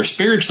way when we're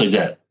spiritually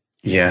dead.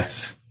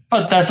 Yes.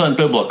 But that's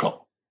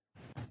unbiblical.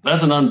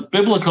 That's an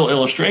unbiblical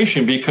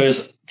illustration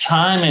because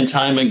time and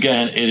time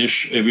again it is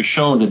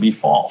shown to be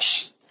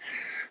false.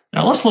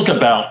 Now let's look at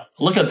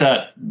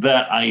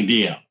that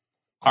idea.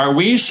 Are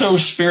we so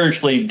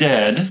spiritually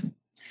dead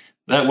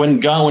that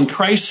when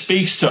Christ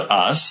speaks to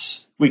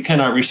us, we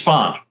cannot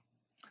respond?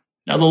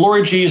 Now the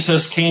Lord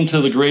Jesus came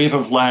to the grave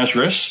of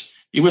Lazarus.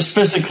 He was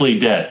physically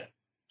dead.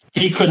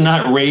 He could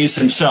not raise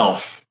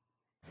himself.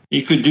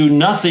 He could do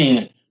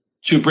nothing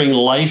to bring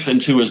life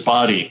into his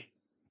body,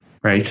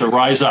 right, to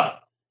rise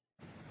up.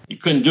 He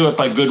couldn't do it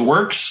by good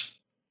works.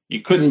 He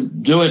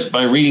couldn't do it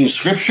by reading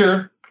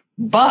scripture.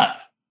 But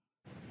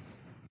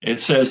it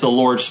says the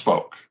Lord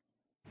spoke.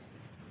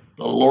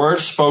 The Lord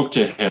spoke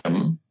to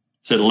him,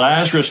 said,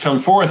 Lazarus, come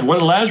forth. What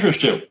did Lazarus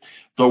do?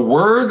 The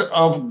word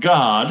of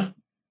God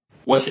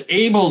was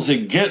able to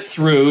get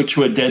through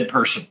to a dead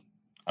person,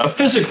 a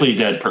physically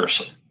dead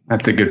person.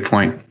 That's a good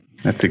point.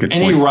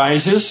 And he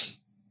rises.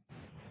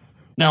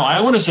 Now,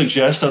 I want to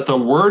suggest that the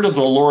word of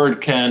the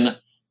Lord can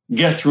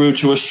get through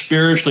to a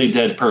spiritually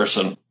dead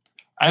person.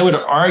 I would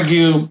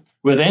argue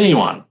with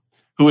anyone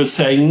who would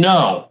say,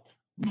 no,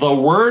 the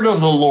word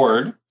of the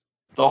Lord,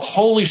 the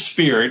Holy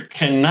Spirit,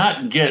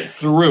 cannot get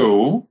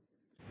through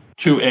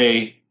to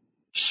a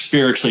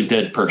spiritually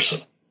dead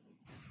person.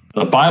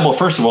 The Bible,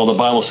 first of all, the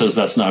Bible says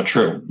that's not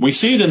true. We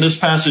see it in this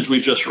passage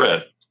we just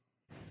read.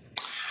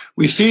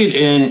 We see it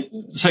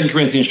in 2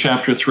 Corinthians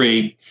chapter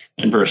 3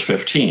 and verse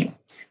 15,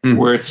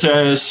 where it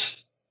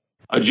says,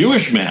 a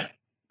Jewish man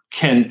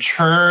can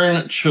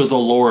turn to the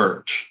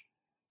Lord,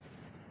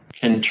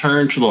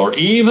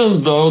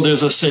 even though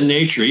there's a sin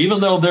nature, even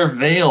though they're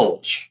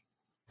veiled,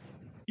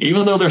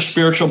 even though there's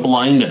spiritual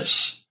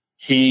blindness,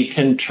 he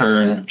can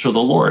turn to the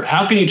Lord.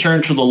 How can he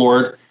turn to the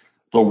Lord?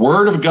 The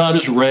word of God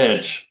is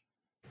read.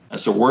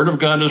 As the word of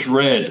God is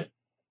read,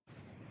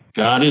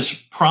 God is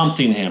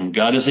prompting him.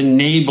 God is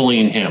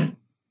enabling him.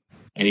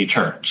 And he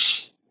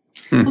turns.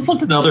 Let's look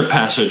at another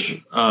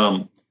passage.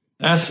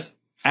 That's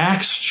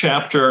Acts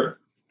chapter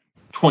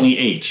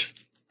 28.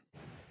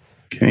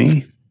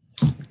 Okay.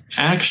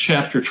 Acts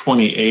chapter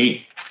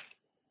 28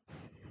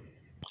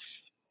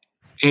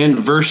 and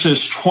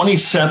verses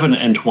 27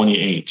 and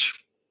 28.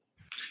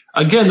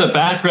 Again, the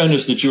background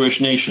is the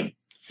Jewish nation.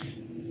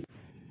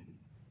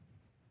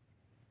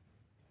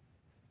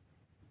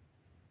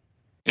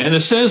 And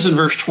it says in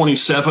verse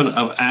 27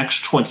 of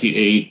Acts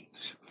 28,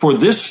 for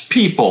this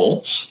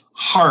people's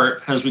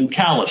heart has been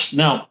calloused.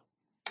 Now,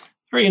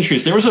 very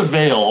interesting. There was a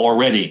veil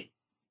already.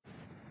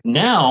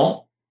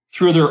 Now,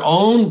 through their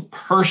own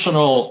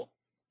personal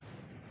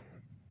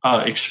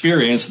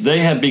experience, they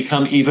have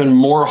become even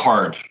more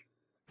hard.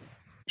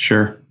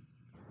 Sure.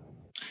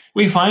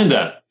 We find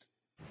that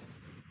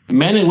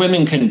men and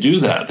women can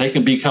do that. They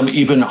can become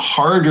even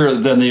harder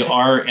than they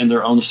are in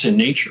their own sin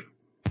nature.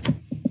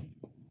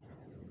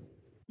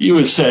 Some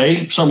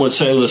would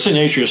say, well, the sin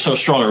nature is so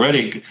strong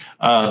already,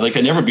 they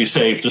can never be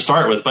saved to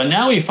start with. But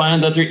now we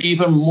find that they're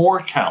even more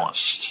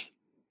calloused.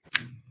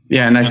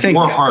 Yeah, and I think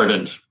more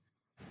hardened.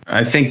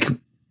 I think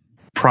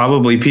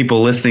probably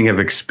people listening have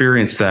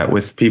experienced that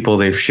with people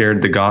they've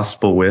shared the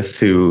gospel with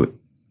who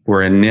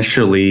were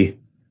initially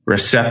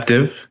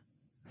receptive,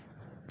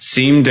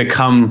 seemed to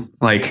come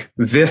like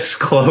this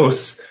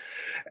close,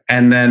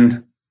 and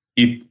then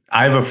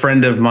I have a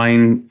friend of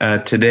mine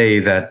today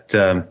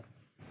that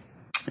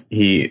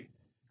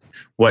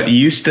what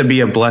used to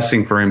be a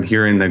blessing for him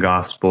hearing the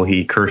gospel,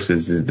 he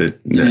curses.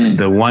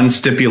 The one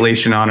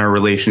stipulation on our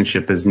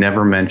relationship is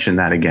never mention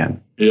that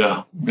again.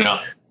 Yeah.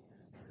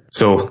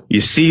 So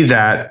you see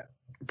that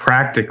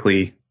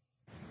practically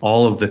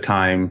all of the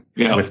time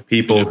with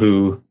people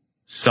who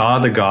saw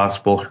the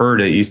gospel,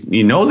 heard it.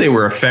 You know they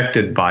were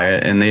affected by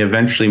it, and they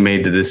eventually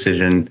made the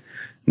decision,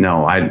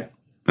 no,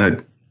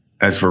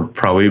 as we're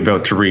probably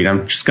about to read,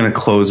 I'm just going to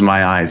close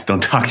my eyes.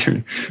 Don't talk to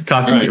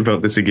me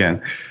about this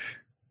again.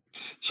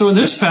 So in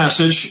this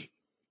passage,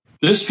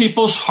 this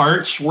people's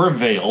hearts were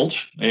veiled.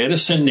 They had a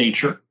sin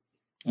nature,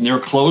 and they were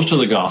closed to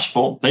the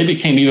gospel. They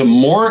became even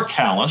more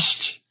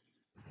calloused.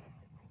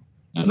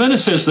 And then it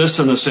says this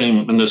in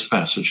this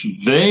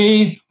passage,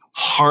 they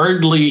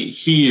hardly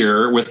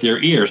hear with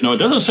their ears. No, it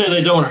doesn't say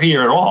they don't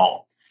hear at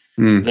all.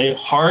 They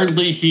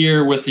hardly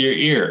hear with their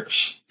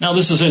ears. Now,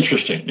 this is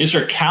interesting. These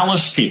are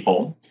callous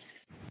people.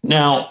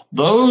 Now,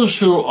 those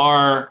who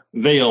are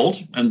veiled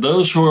and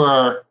those who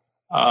are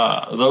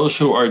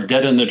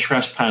dead in their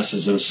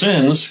trespasses and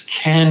sins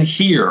can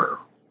hear.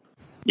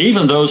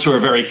 Even those who are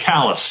very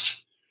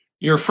calloused.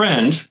 Your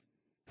friend,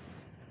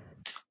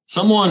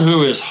 someone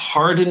who is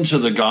hardened to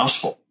the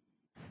gospel,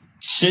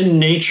 sin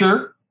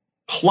nature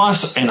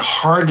plus and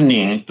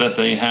hardening that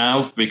they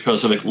have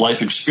because of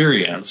life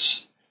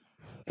experience,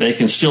 they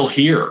can still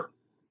hear.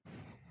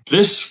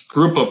 This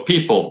group of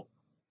people,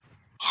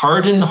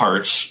 hardened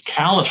hearts,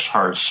 calloused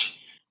hearts,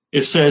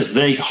 it says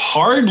they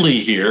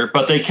hardly hear,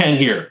 but they can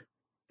hear.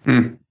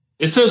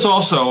 It says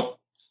also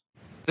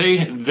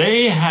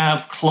they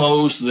have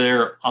closed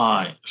their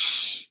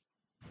eyes.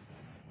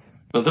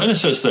 But then it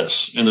says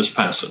this in this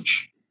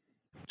passage.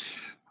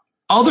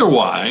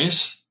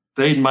 Otherwise,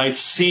 they might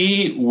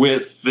see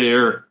with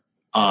their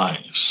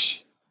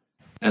eyes,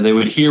 and they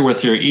would hear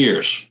with their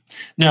ears.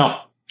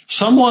 Now,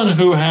 someone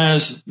who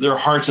has their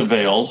hearts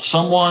veiled,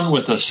 someone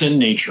with a sin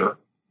nature,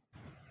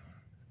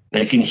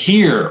 they can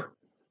hear.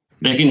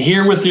 They can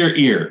hear with their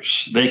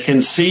ears. They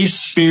can see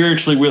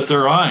spiritually with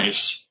their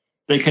eyes.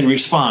 They can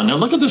respond. Now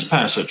look at this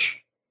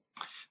passage.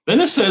 Then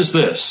it says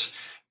this,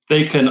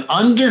 they can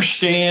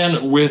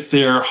understand with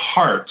their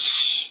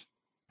hearts.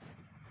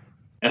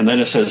 And then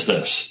it says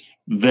this,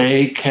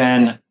 they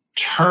can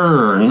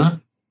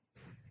turn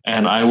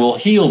and I will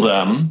heal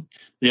them.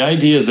 The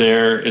idea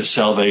there is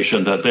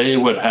salvation, that they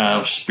would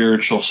have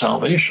spiritual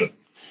salvation.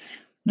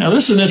 Now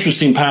this is an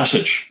interesting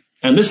passage,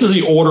 and this is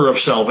the order of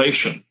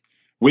salvation.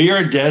 We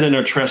are dead in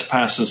our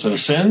trespasses and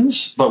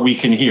sins, but we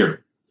can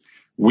hear.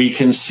 We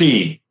can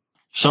see.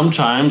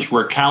 Sometimes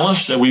we're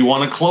calloused and we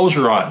want to close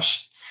our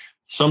eyes.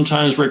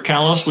 Sometimes we're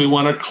calloused, we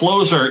want to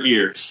close our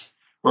ears.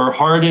 We're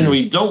hardened,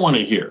 we don't want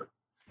to hear.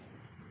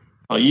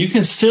 But you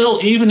can still,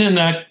 even in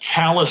that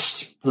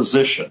calloused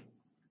position,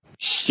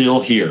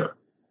 still hear.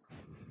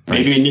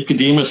 Maybe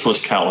Nicodemus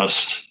was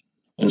calloused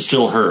and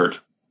still heard.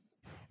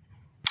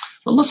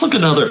 But let's look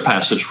at another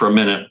passage for a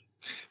minute.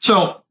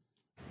 So,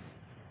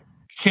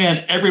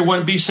 can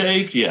everyone be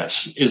saved?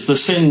 Yes. Is the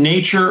sin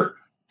nature,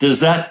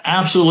 does that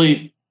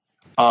absolutely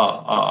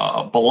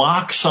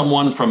block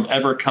someone from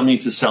ever coming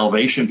to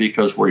salvation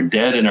because we're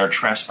dead in our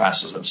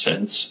trespasses and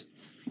sins?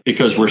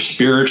 Because we're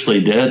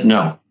spiritually dead?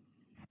 No.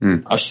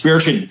 A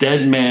spiritually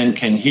dead man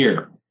can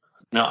hear.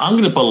 Now, I'm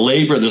going to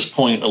belabor this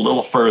point a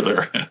little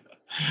further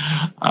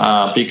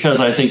because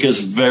I think it's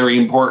very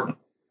important.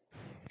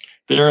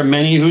 There are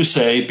many who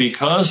say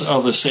because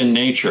of the sin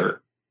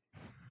nature,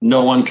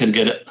 no one can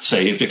get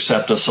saved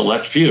except a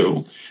select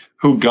few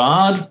who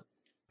God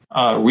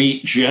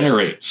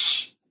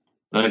regenerates,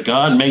 that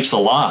God makes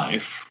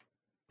alive,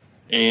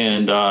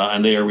 and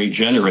they are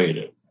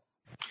regenerated.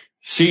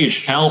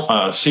 C.H.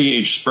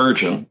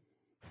 Spurgeon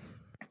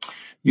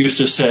used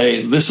to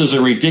say, this is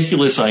a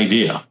ridiculous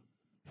idea.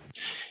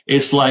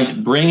 It's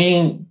like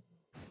bringing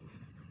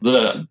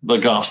the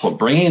gospel,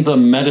 bringing the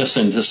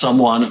medicine to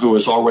someone who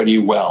is already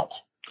well.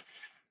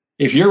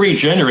 If you're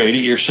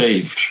regenerated, you're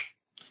saved.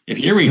 If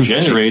you're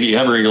regenerated, you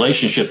have a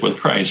relationship with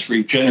Christ.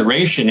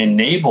 Regeneration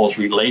enables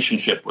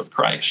relationship with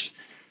Christ.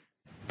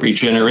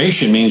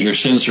 Regeneration means your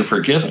sins are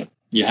forgiven.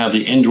 You have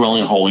the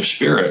indwelling Holy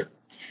Spirit.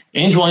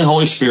 Indwelling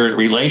Holy Spirit,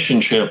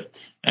 relationship,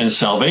 and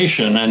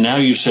salvation. And now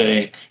you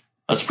say,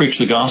 let's preach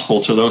the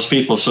gospel to those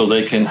people so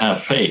they can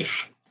have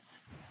faith.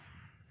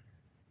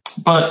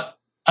 But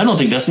I don't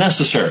think that's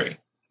necessary.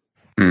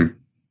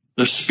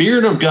 The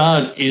Spirit of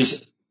God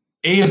is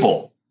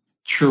able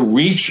to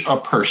reach a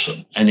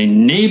person and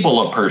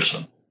enable a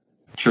person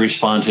to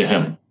respond to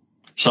him.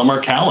 Some are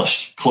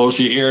calloused, close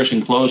their ears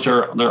and close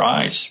their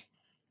eyes.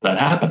 That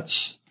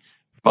happens.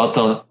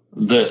 But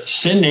the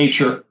sin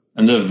nature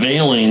and the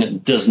veiling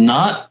does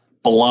not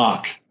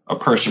block a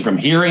person from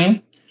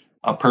hearing,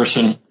 a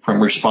person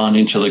from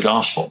responding to the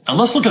gospel. And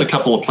let's look at a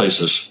couple of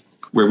places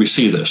where we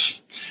see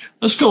this.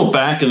 Let's go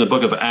back in the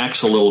book of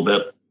Acts a little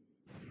bit.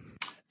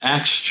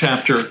 Acts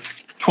chapter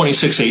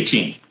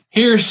 26:18.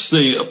 Here's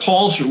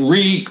Paul's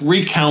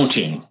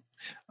recounting,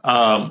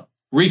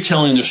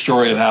 retelling the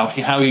story of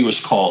how he was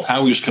called,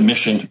 how he was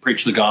commissioned to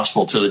preach the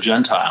gospel to the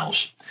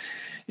Gentiles.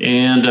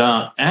 And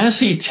as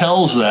he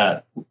tells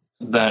that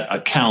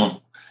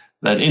account,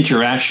 that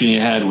interaction he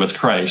had with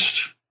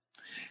Christ,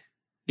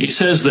 he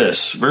says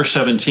this, verse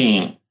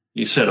 17.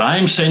 He said, "I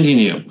am sending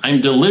you.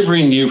 I'm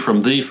delivering you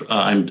from thee.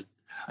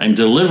 I'm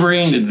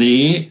delivering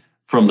thee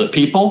from the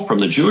people, from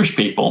the Jewish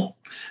people,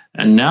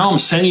 and now I'm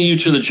sending you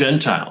to the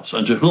Gentiles,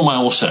 unto whom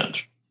I will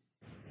send."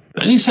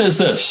 Then he says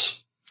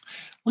this.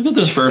 Look at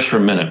this verse for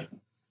a minute.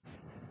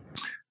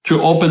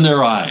 To open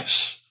their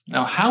eyes.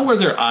 Now, how were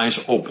their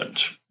eyes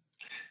opened?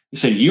 He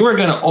said, you are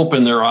going to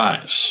open their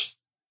eyes.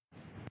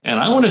 And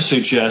I want to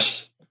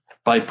suggest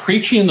by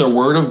preaching the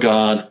word of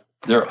God,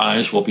 their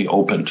eyes will be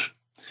opened.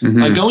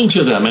 By going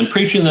to them and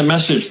preaching the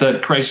message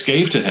that Christ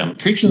gave to him,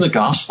 preaching the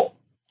gospel.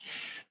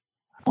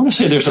 I want to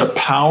say there's a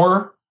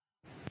power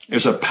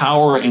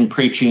in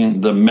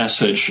preaching the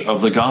message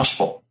of the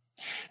gospel.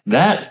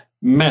 That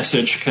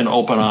message can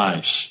open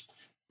eyes.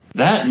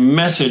 That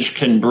message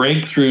can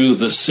break through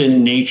the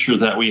sin nature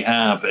that we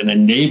have and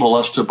enable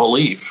us to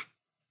believe.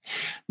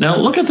 Now,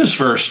 look at this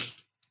verse.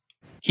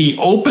 He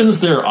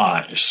opens their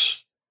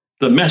eyes.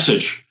 The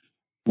message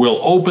will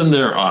open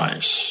their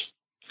eyes,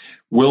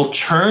 will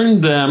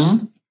turn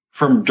them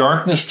from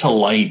darkness to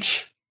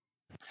light.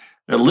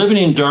 They're living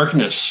in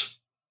darkness,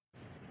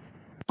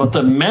 but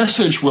the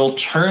message will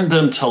turn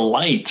them to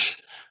light.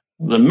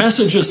 The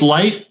message is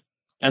light,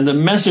 and the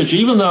message,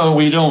 even though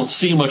we don't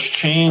see much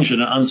change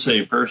in an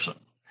unsaved person,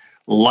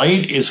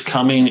 light is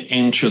coming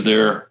into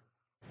their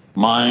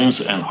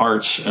minds and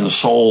hearts and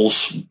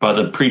souls by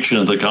the preaching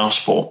of the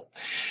gospel.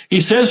 He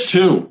says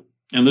too,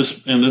 in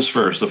this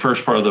verse, the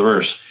first part of the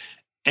verse,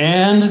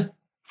 and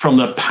from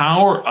the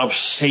power of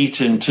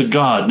Satan to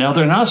God. Now,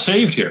 they're not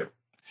saved here.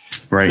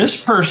 Right.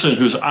 This person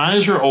whose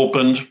eyes are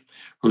opened,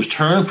 who's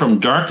turned from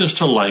darkness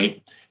to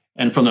light,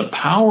 and from the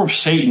power of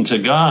Satan to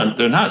God,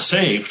 they're not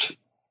saved,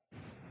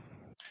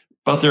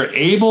 but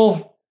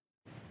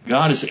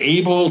God is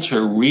able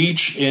to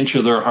reach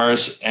into their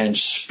hearts and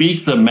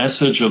speak the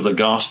message of the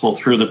gospel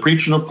through the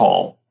preaching of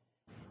Paul.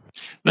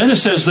 Then it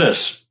says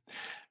this,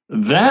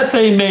 that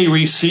they may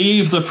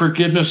receive the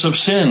forgiveness of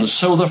sins.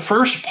 So the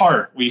first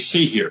part we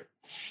see here,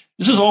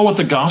 this is all what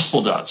the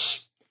gospel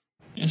does.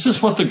 This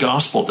is what the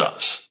gospel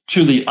does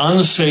to the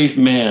unsaved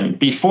man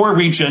before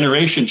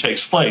regeneration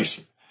takes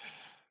place.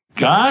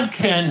 God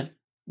can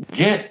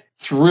get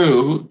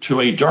through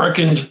to a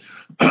darkened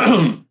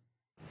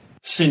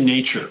sin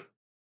nature.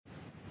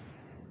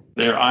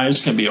 Their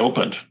eyes can be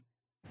opened.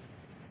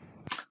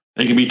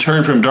 They can be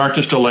turned from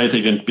darkness to light.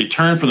 They can be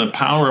turned from the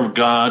power of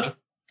God,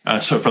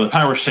 from the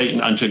power of Satan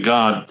unto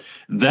God,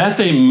 that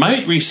they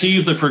might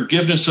receive the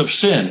forgiveness of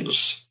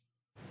sins.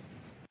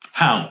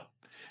 How?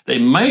 They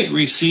might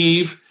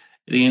receive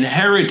the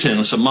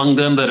inheritance among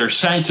them that are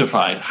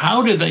sanctified.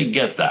 How did they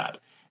get that?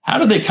 How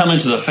did they come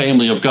into the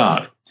family of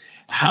God?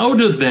 How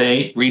do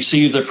they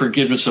receive the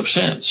forgiveness of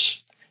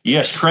sins?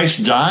 Yes,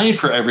 Christ died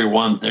for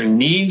everyone. There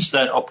needs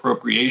that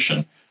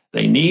appropriation.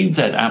 They need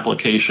that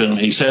application.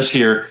 He says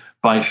here,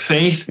 by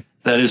faith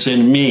that is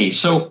in me.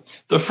 So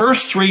the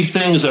first three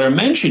things that are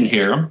mentioned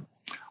here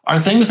are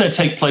things that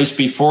take place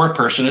before a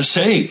person is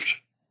saved.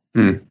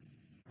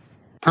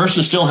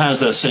 Person still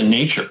has that sin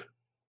nature.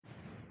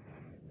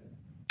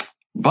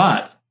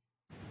 But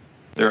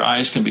their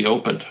eyes can be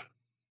opened.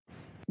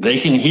 They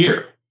can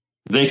hear.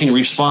 They can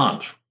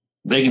respond.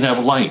 They can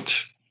have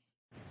light.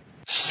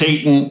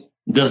 Satan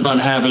does not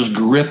have his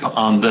grip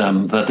on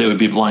them that they would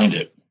be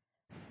blinded.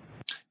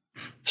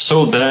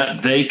 So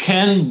that they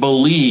can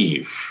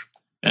believe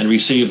and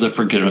receive the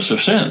forgiveness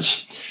of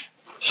sins.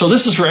 So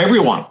this is for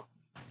everyone.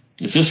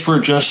 Is this for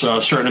just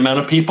a certain amount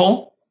of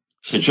people?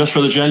 Is it just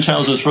for the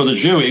Gentiles? Is it for the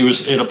Jew?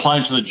 It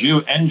applied to the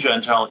Jew and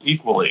Gentile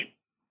equally.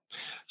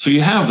 So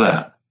you have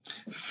that.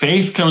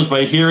 Faith comes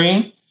by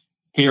hearing,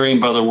 hearing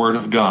by the word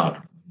of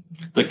God.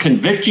 The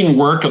convicting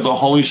work of the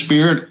Holy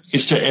Spirit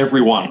is to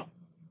everyone.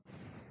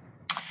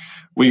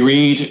 We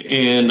read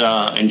in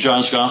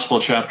John's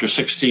Gospel, chapter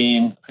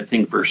 16, I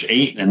think verse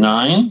 8 and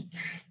 9, it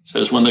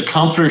says, when the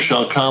Comforter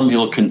shall come, he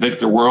will convict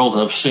the world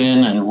of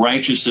sin and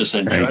righteousness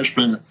and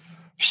judgment.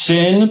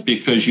 Sin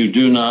because they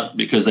do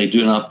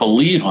not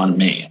believe on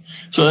me.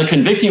 So the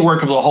convicting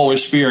work of the Holy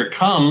Spirit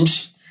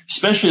comes,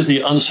 especially to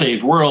the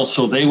unsaved world,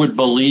 so they would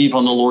believe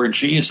on the Lord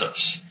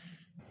Jesus.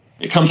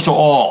 It comes to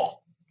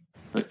all.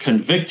 The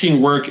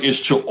convicting work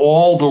is to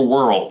all the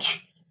world,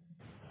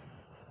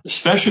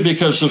 especially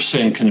because of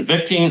sin,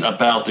 convicting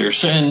about their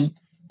sin,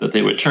 that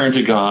they would turn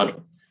to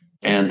God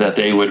and that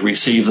they would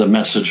receive the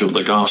message of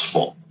the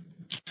gospel.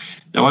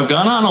 Now, I've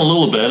gone on a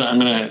little bit. I'm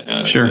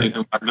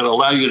going to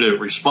allow you to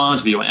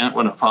respond if you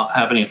want to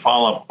have any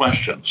follow-up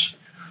questions.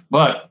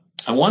 But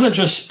I want to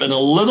just spend a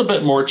little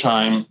bit more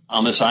time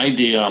on this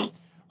idea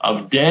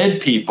of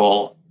dead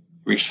people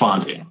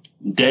responding,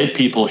 dead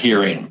people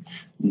hearing,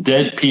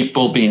 dead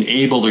people being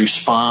able to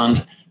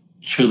respond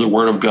to the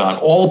word of God.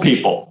 All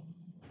people,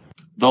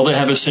 though they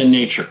have a sin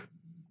nature,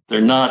 they're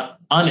not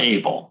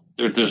unable.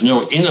 There's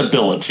no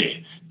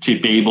inability to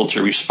be able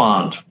to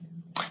respond.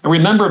 And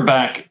remember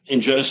back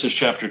in Genesis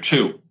chapter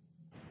 2,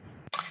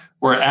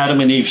 where Adam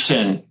and Eve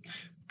sinned,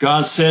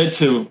 God said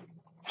to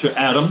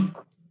Adam,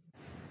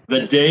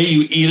 the day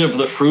you eat of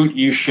the fruit,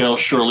 you shall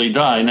surely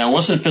die. Now, it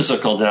wasn't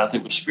physical death,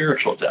 it was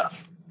spiritual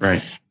death.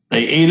 Right.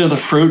 They ate of the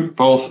fruit,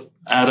 both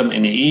Adam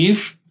and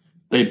Eve.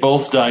 They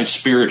both died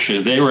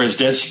spiritually. They were as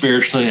dead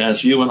spiritually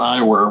as you and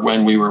I were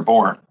when we were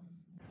born.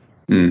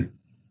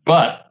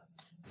 But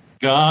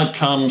God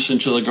comes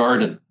into the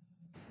garden.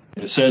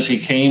 It says he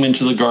came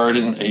into the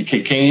garden.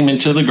 He came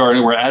into the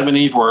garden where Adam and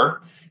Eve were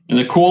in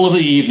the cool of the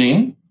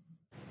evening.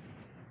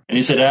 And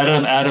he said,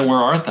 Adam, Adam, where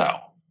art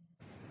thou?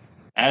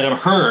 Adam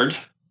heard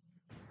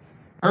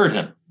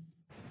him.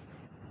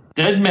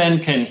 Dead men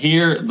can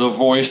hear the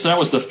voice. That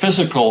was the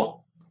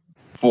physical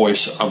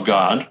voice of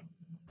God.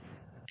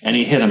 And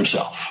he hid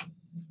himself.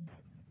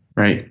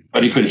 Right.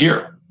 But he could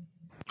hear.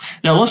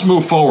 Now let's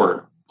move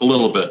forward a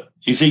little bit.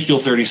 Ezekiel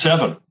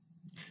 37.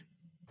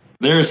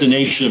 There's the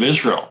nation of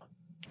Israel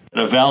in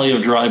a valley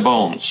of dry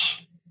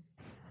bones.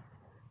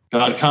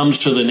 God comes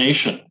to the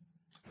nation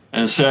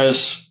and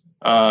says,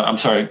 God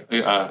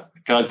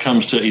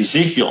comes to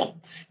Ezekiel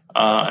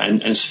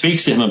and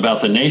speaks to him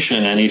about the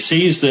nation, and he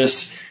sees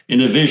this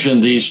in a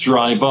vision, these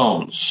dry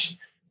bones.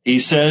 He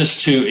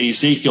says to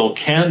Ezekiel,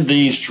 can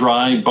these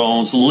dry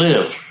bones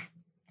live?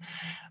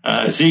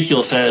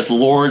 Ezekiel says,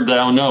 Lord,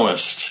 thou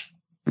knowest.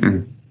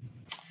 And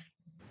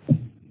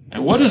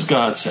what does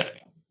God say?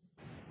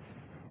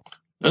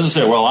 He doesn't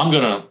say, well, I'm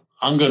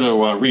going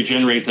to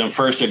regenerate them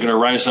first. They're going to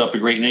rise up a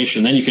great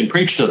nation. Then you can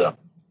preach to them.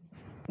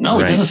 No,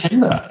 He doesn't say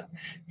that.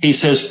 He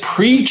says,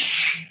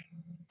 preach,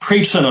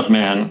 son of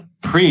man,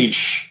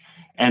 preach.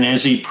 And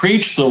as he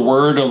preached the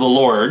word of the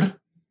Lord,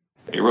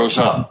 they rose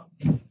up.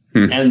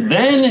 And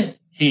then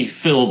he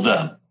filled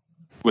them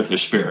with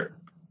his spirit.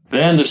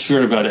 Then the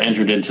Spirit of God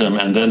entered into them,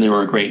 and then they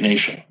were a great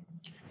nation.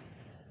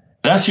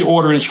 That's the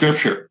order in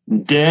Scripture.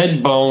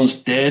 dead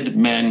bones, dead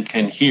men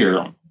can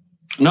hear.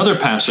 Another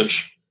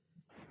passage,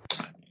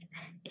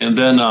 and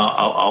then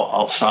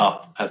I'll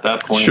stop at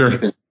that point. Sure. You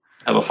can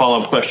have a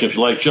follow-up question if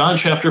you like. John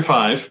chapter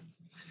 5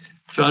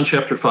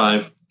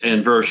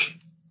 and verse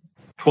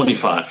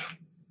 25.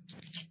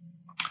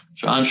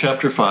 John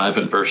chapter 5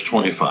 and verse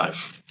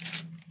 25.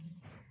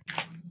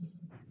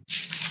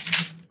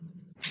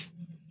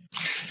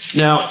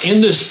 Now,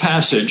 in this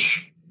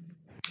passage,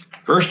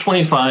 verse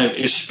 25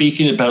 is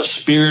speaking about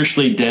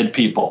spiritually dead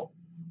people.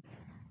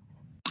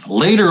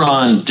 Later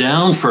on,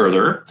 down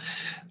further,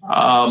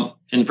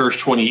 in verse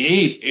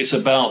 28, it's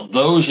about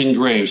those in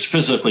graves,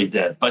 physically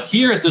dead. But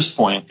here at this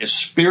point is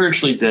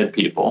spiritually dead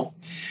people.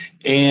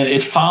 And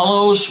it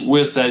follows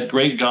with that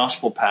great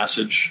gospel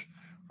passage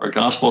or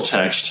gospel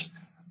text,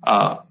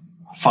 John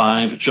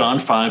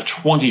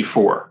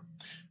 5:24.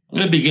 I'm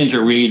going to begin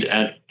to read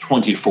at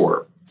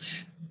 24.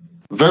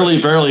 Verily,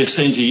 verily, I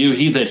say to you,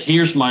 he that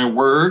hears my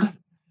word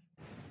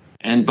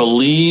and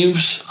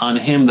believes on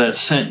him that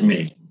sent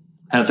me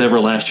hath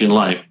everlasting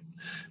life,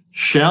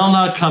 shall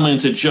not come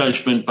into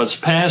judgment, but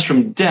pass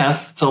from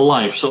death to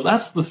life. So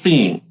that's the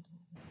theme.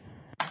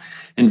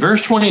 In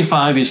verse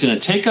 25, he's going to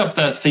take up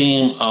that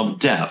theme of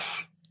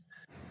death,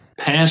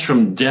 pass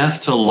from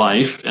death to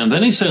life. And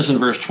then he says in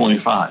verse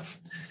 25,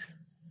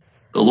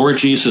 the Lord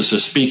Jesus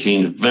is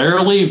speaking,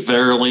 verily,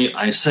 verily,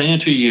 I say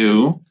unto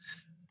you,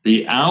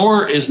 the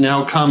hour is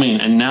now coming,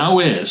 and now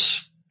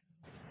is,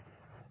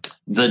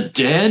 the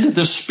dead,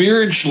 the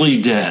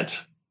spiritually dead,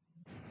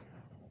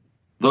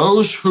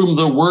 those whom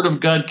the word of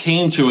God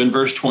came to in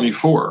verse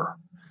 24,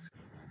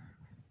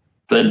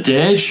 the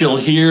dead shall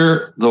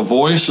hear the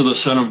voice of the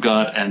Son of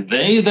God, and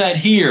they that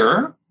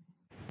hear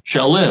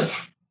shall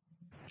live.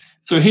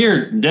 So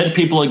here, dead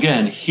people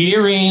again,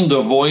 hearing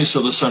the voice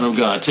of the Son of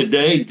God.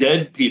 Today,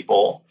 dead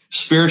people,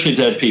 spiritually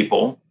dead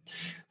people,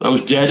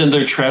 those dead in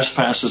their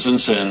trespasses and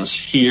sins,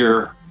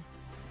 hear,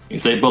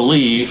 if they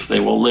believe,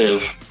 they will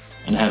live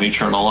and have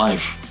eternal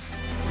life.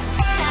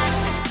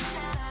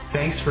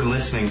 Thanks for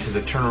listening to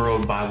the Turner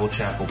Road Bible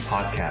Chapel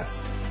podcast.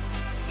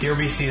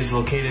 TRBC is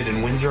located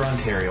in Windsor,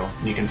 Ontario,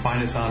 and you can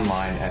find us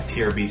online at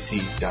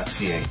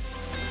trbc.ca.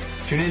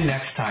 Tune in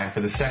next time for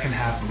the second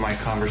half of my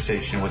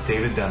conversation with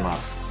David Dunlop.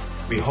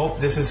 We hope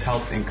this has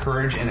helped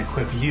encourage and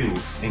equip you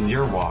in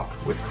your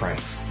walk with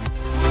Christ.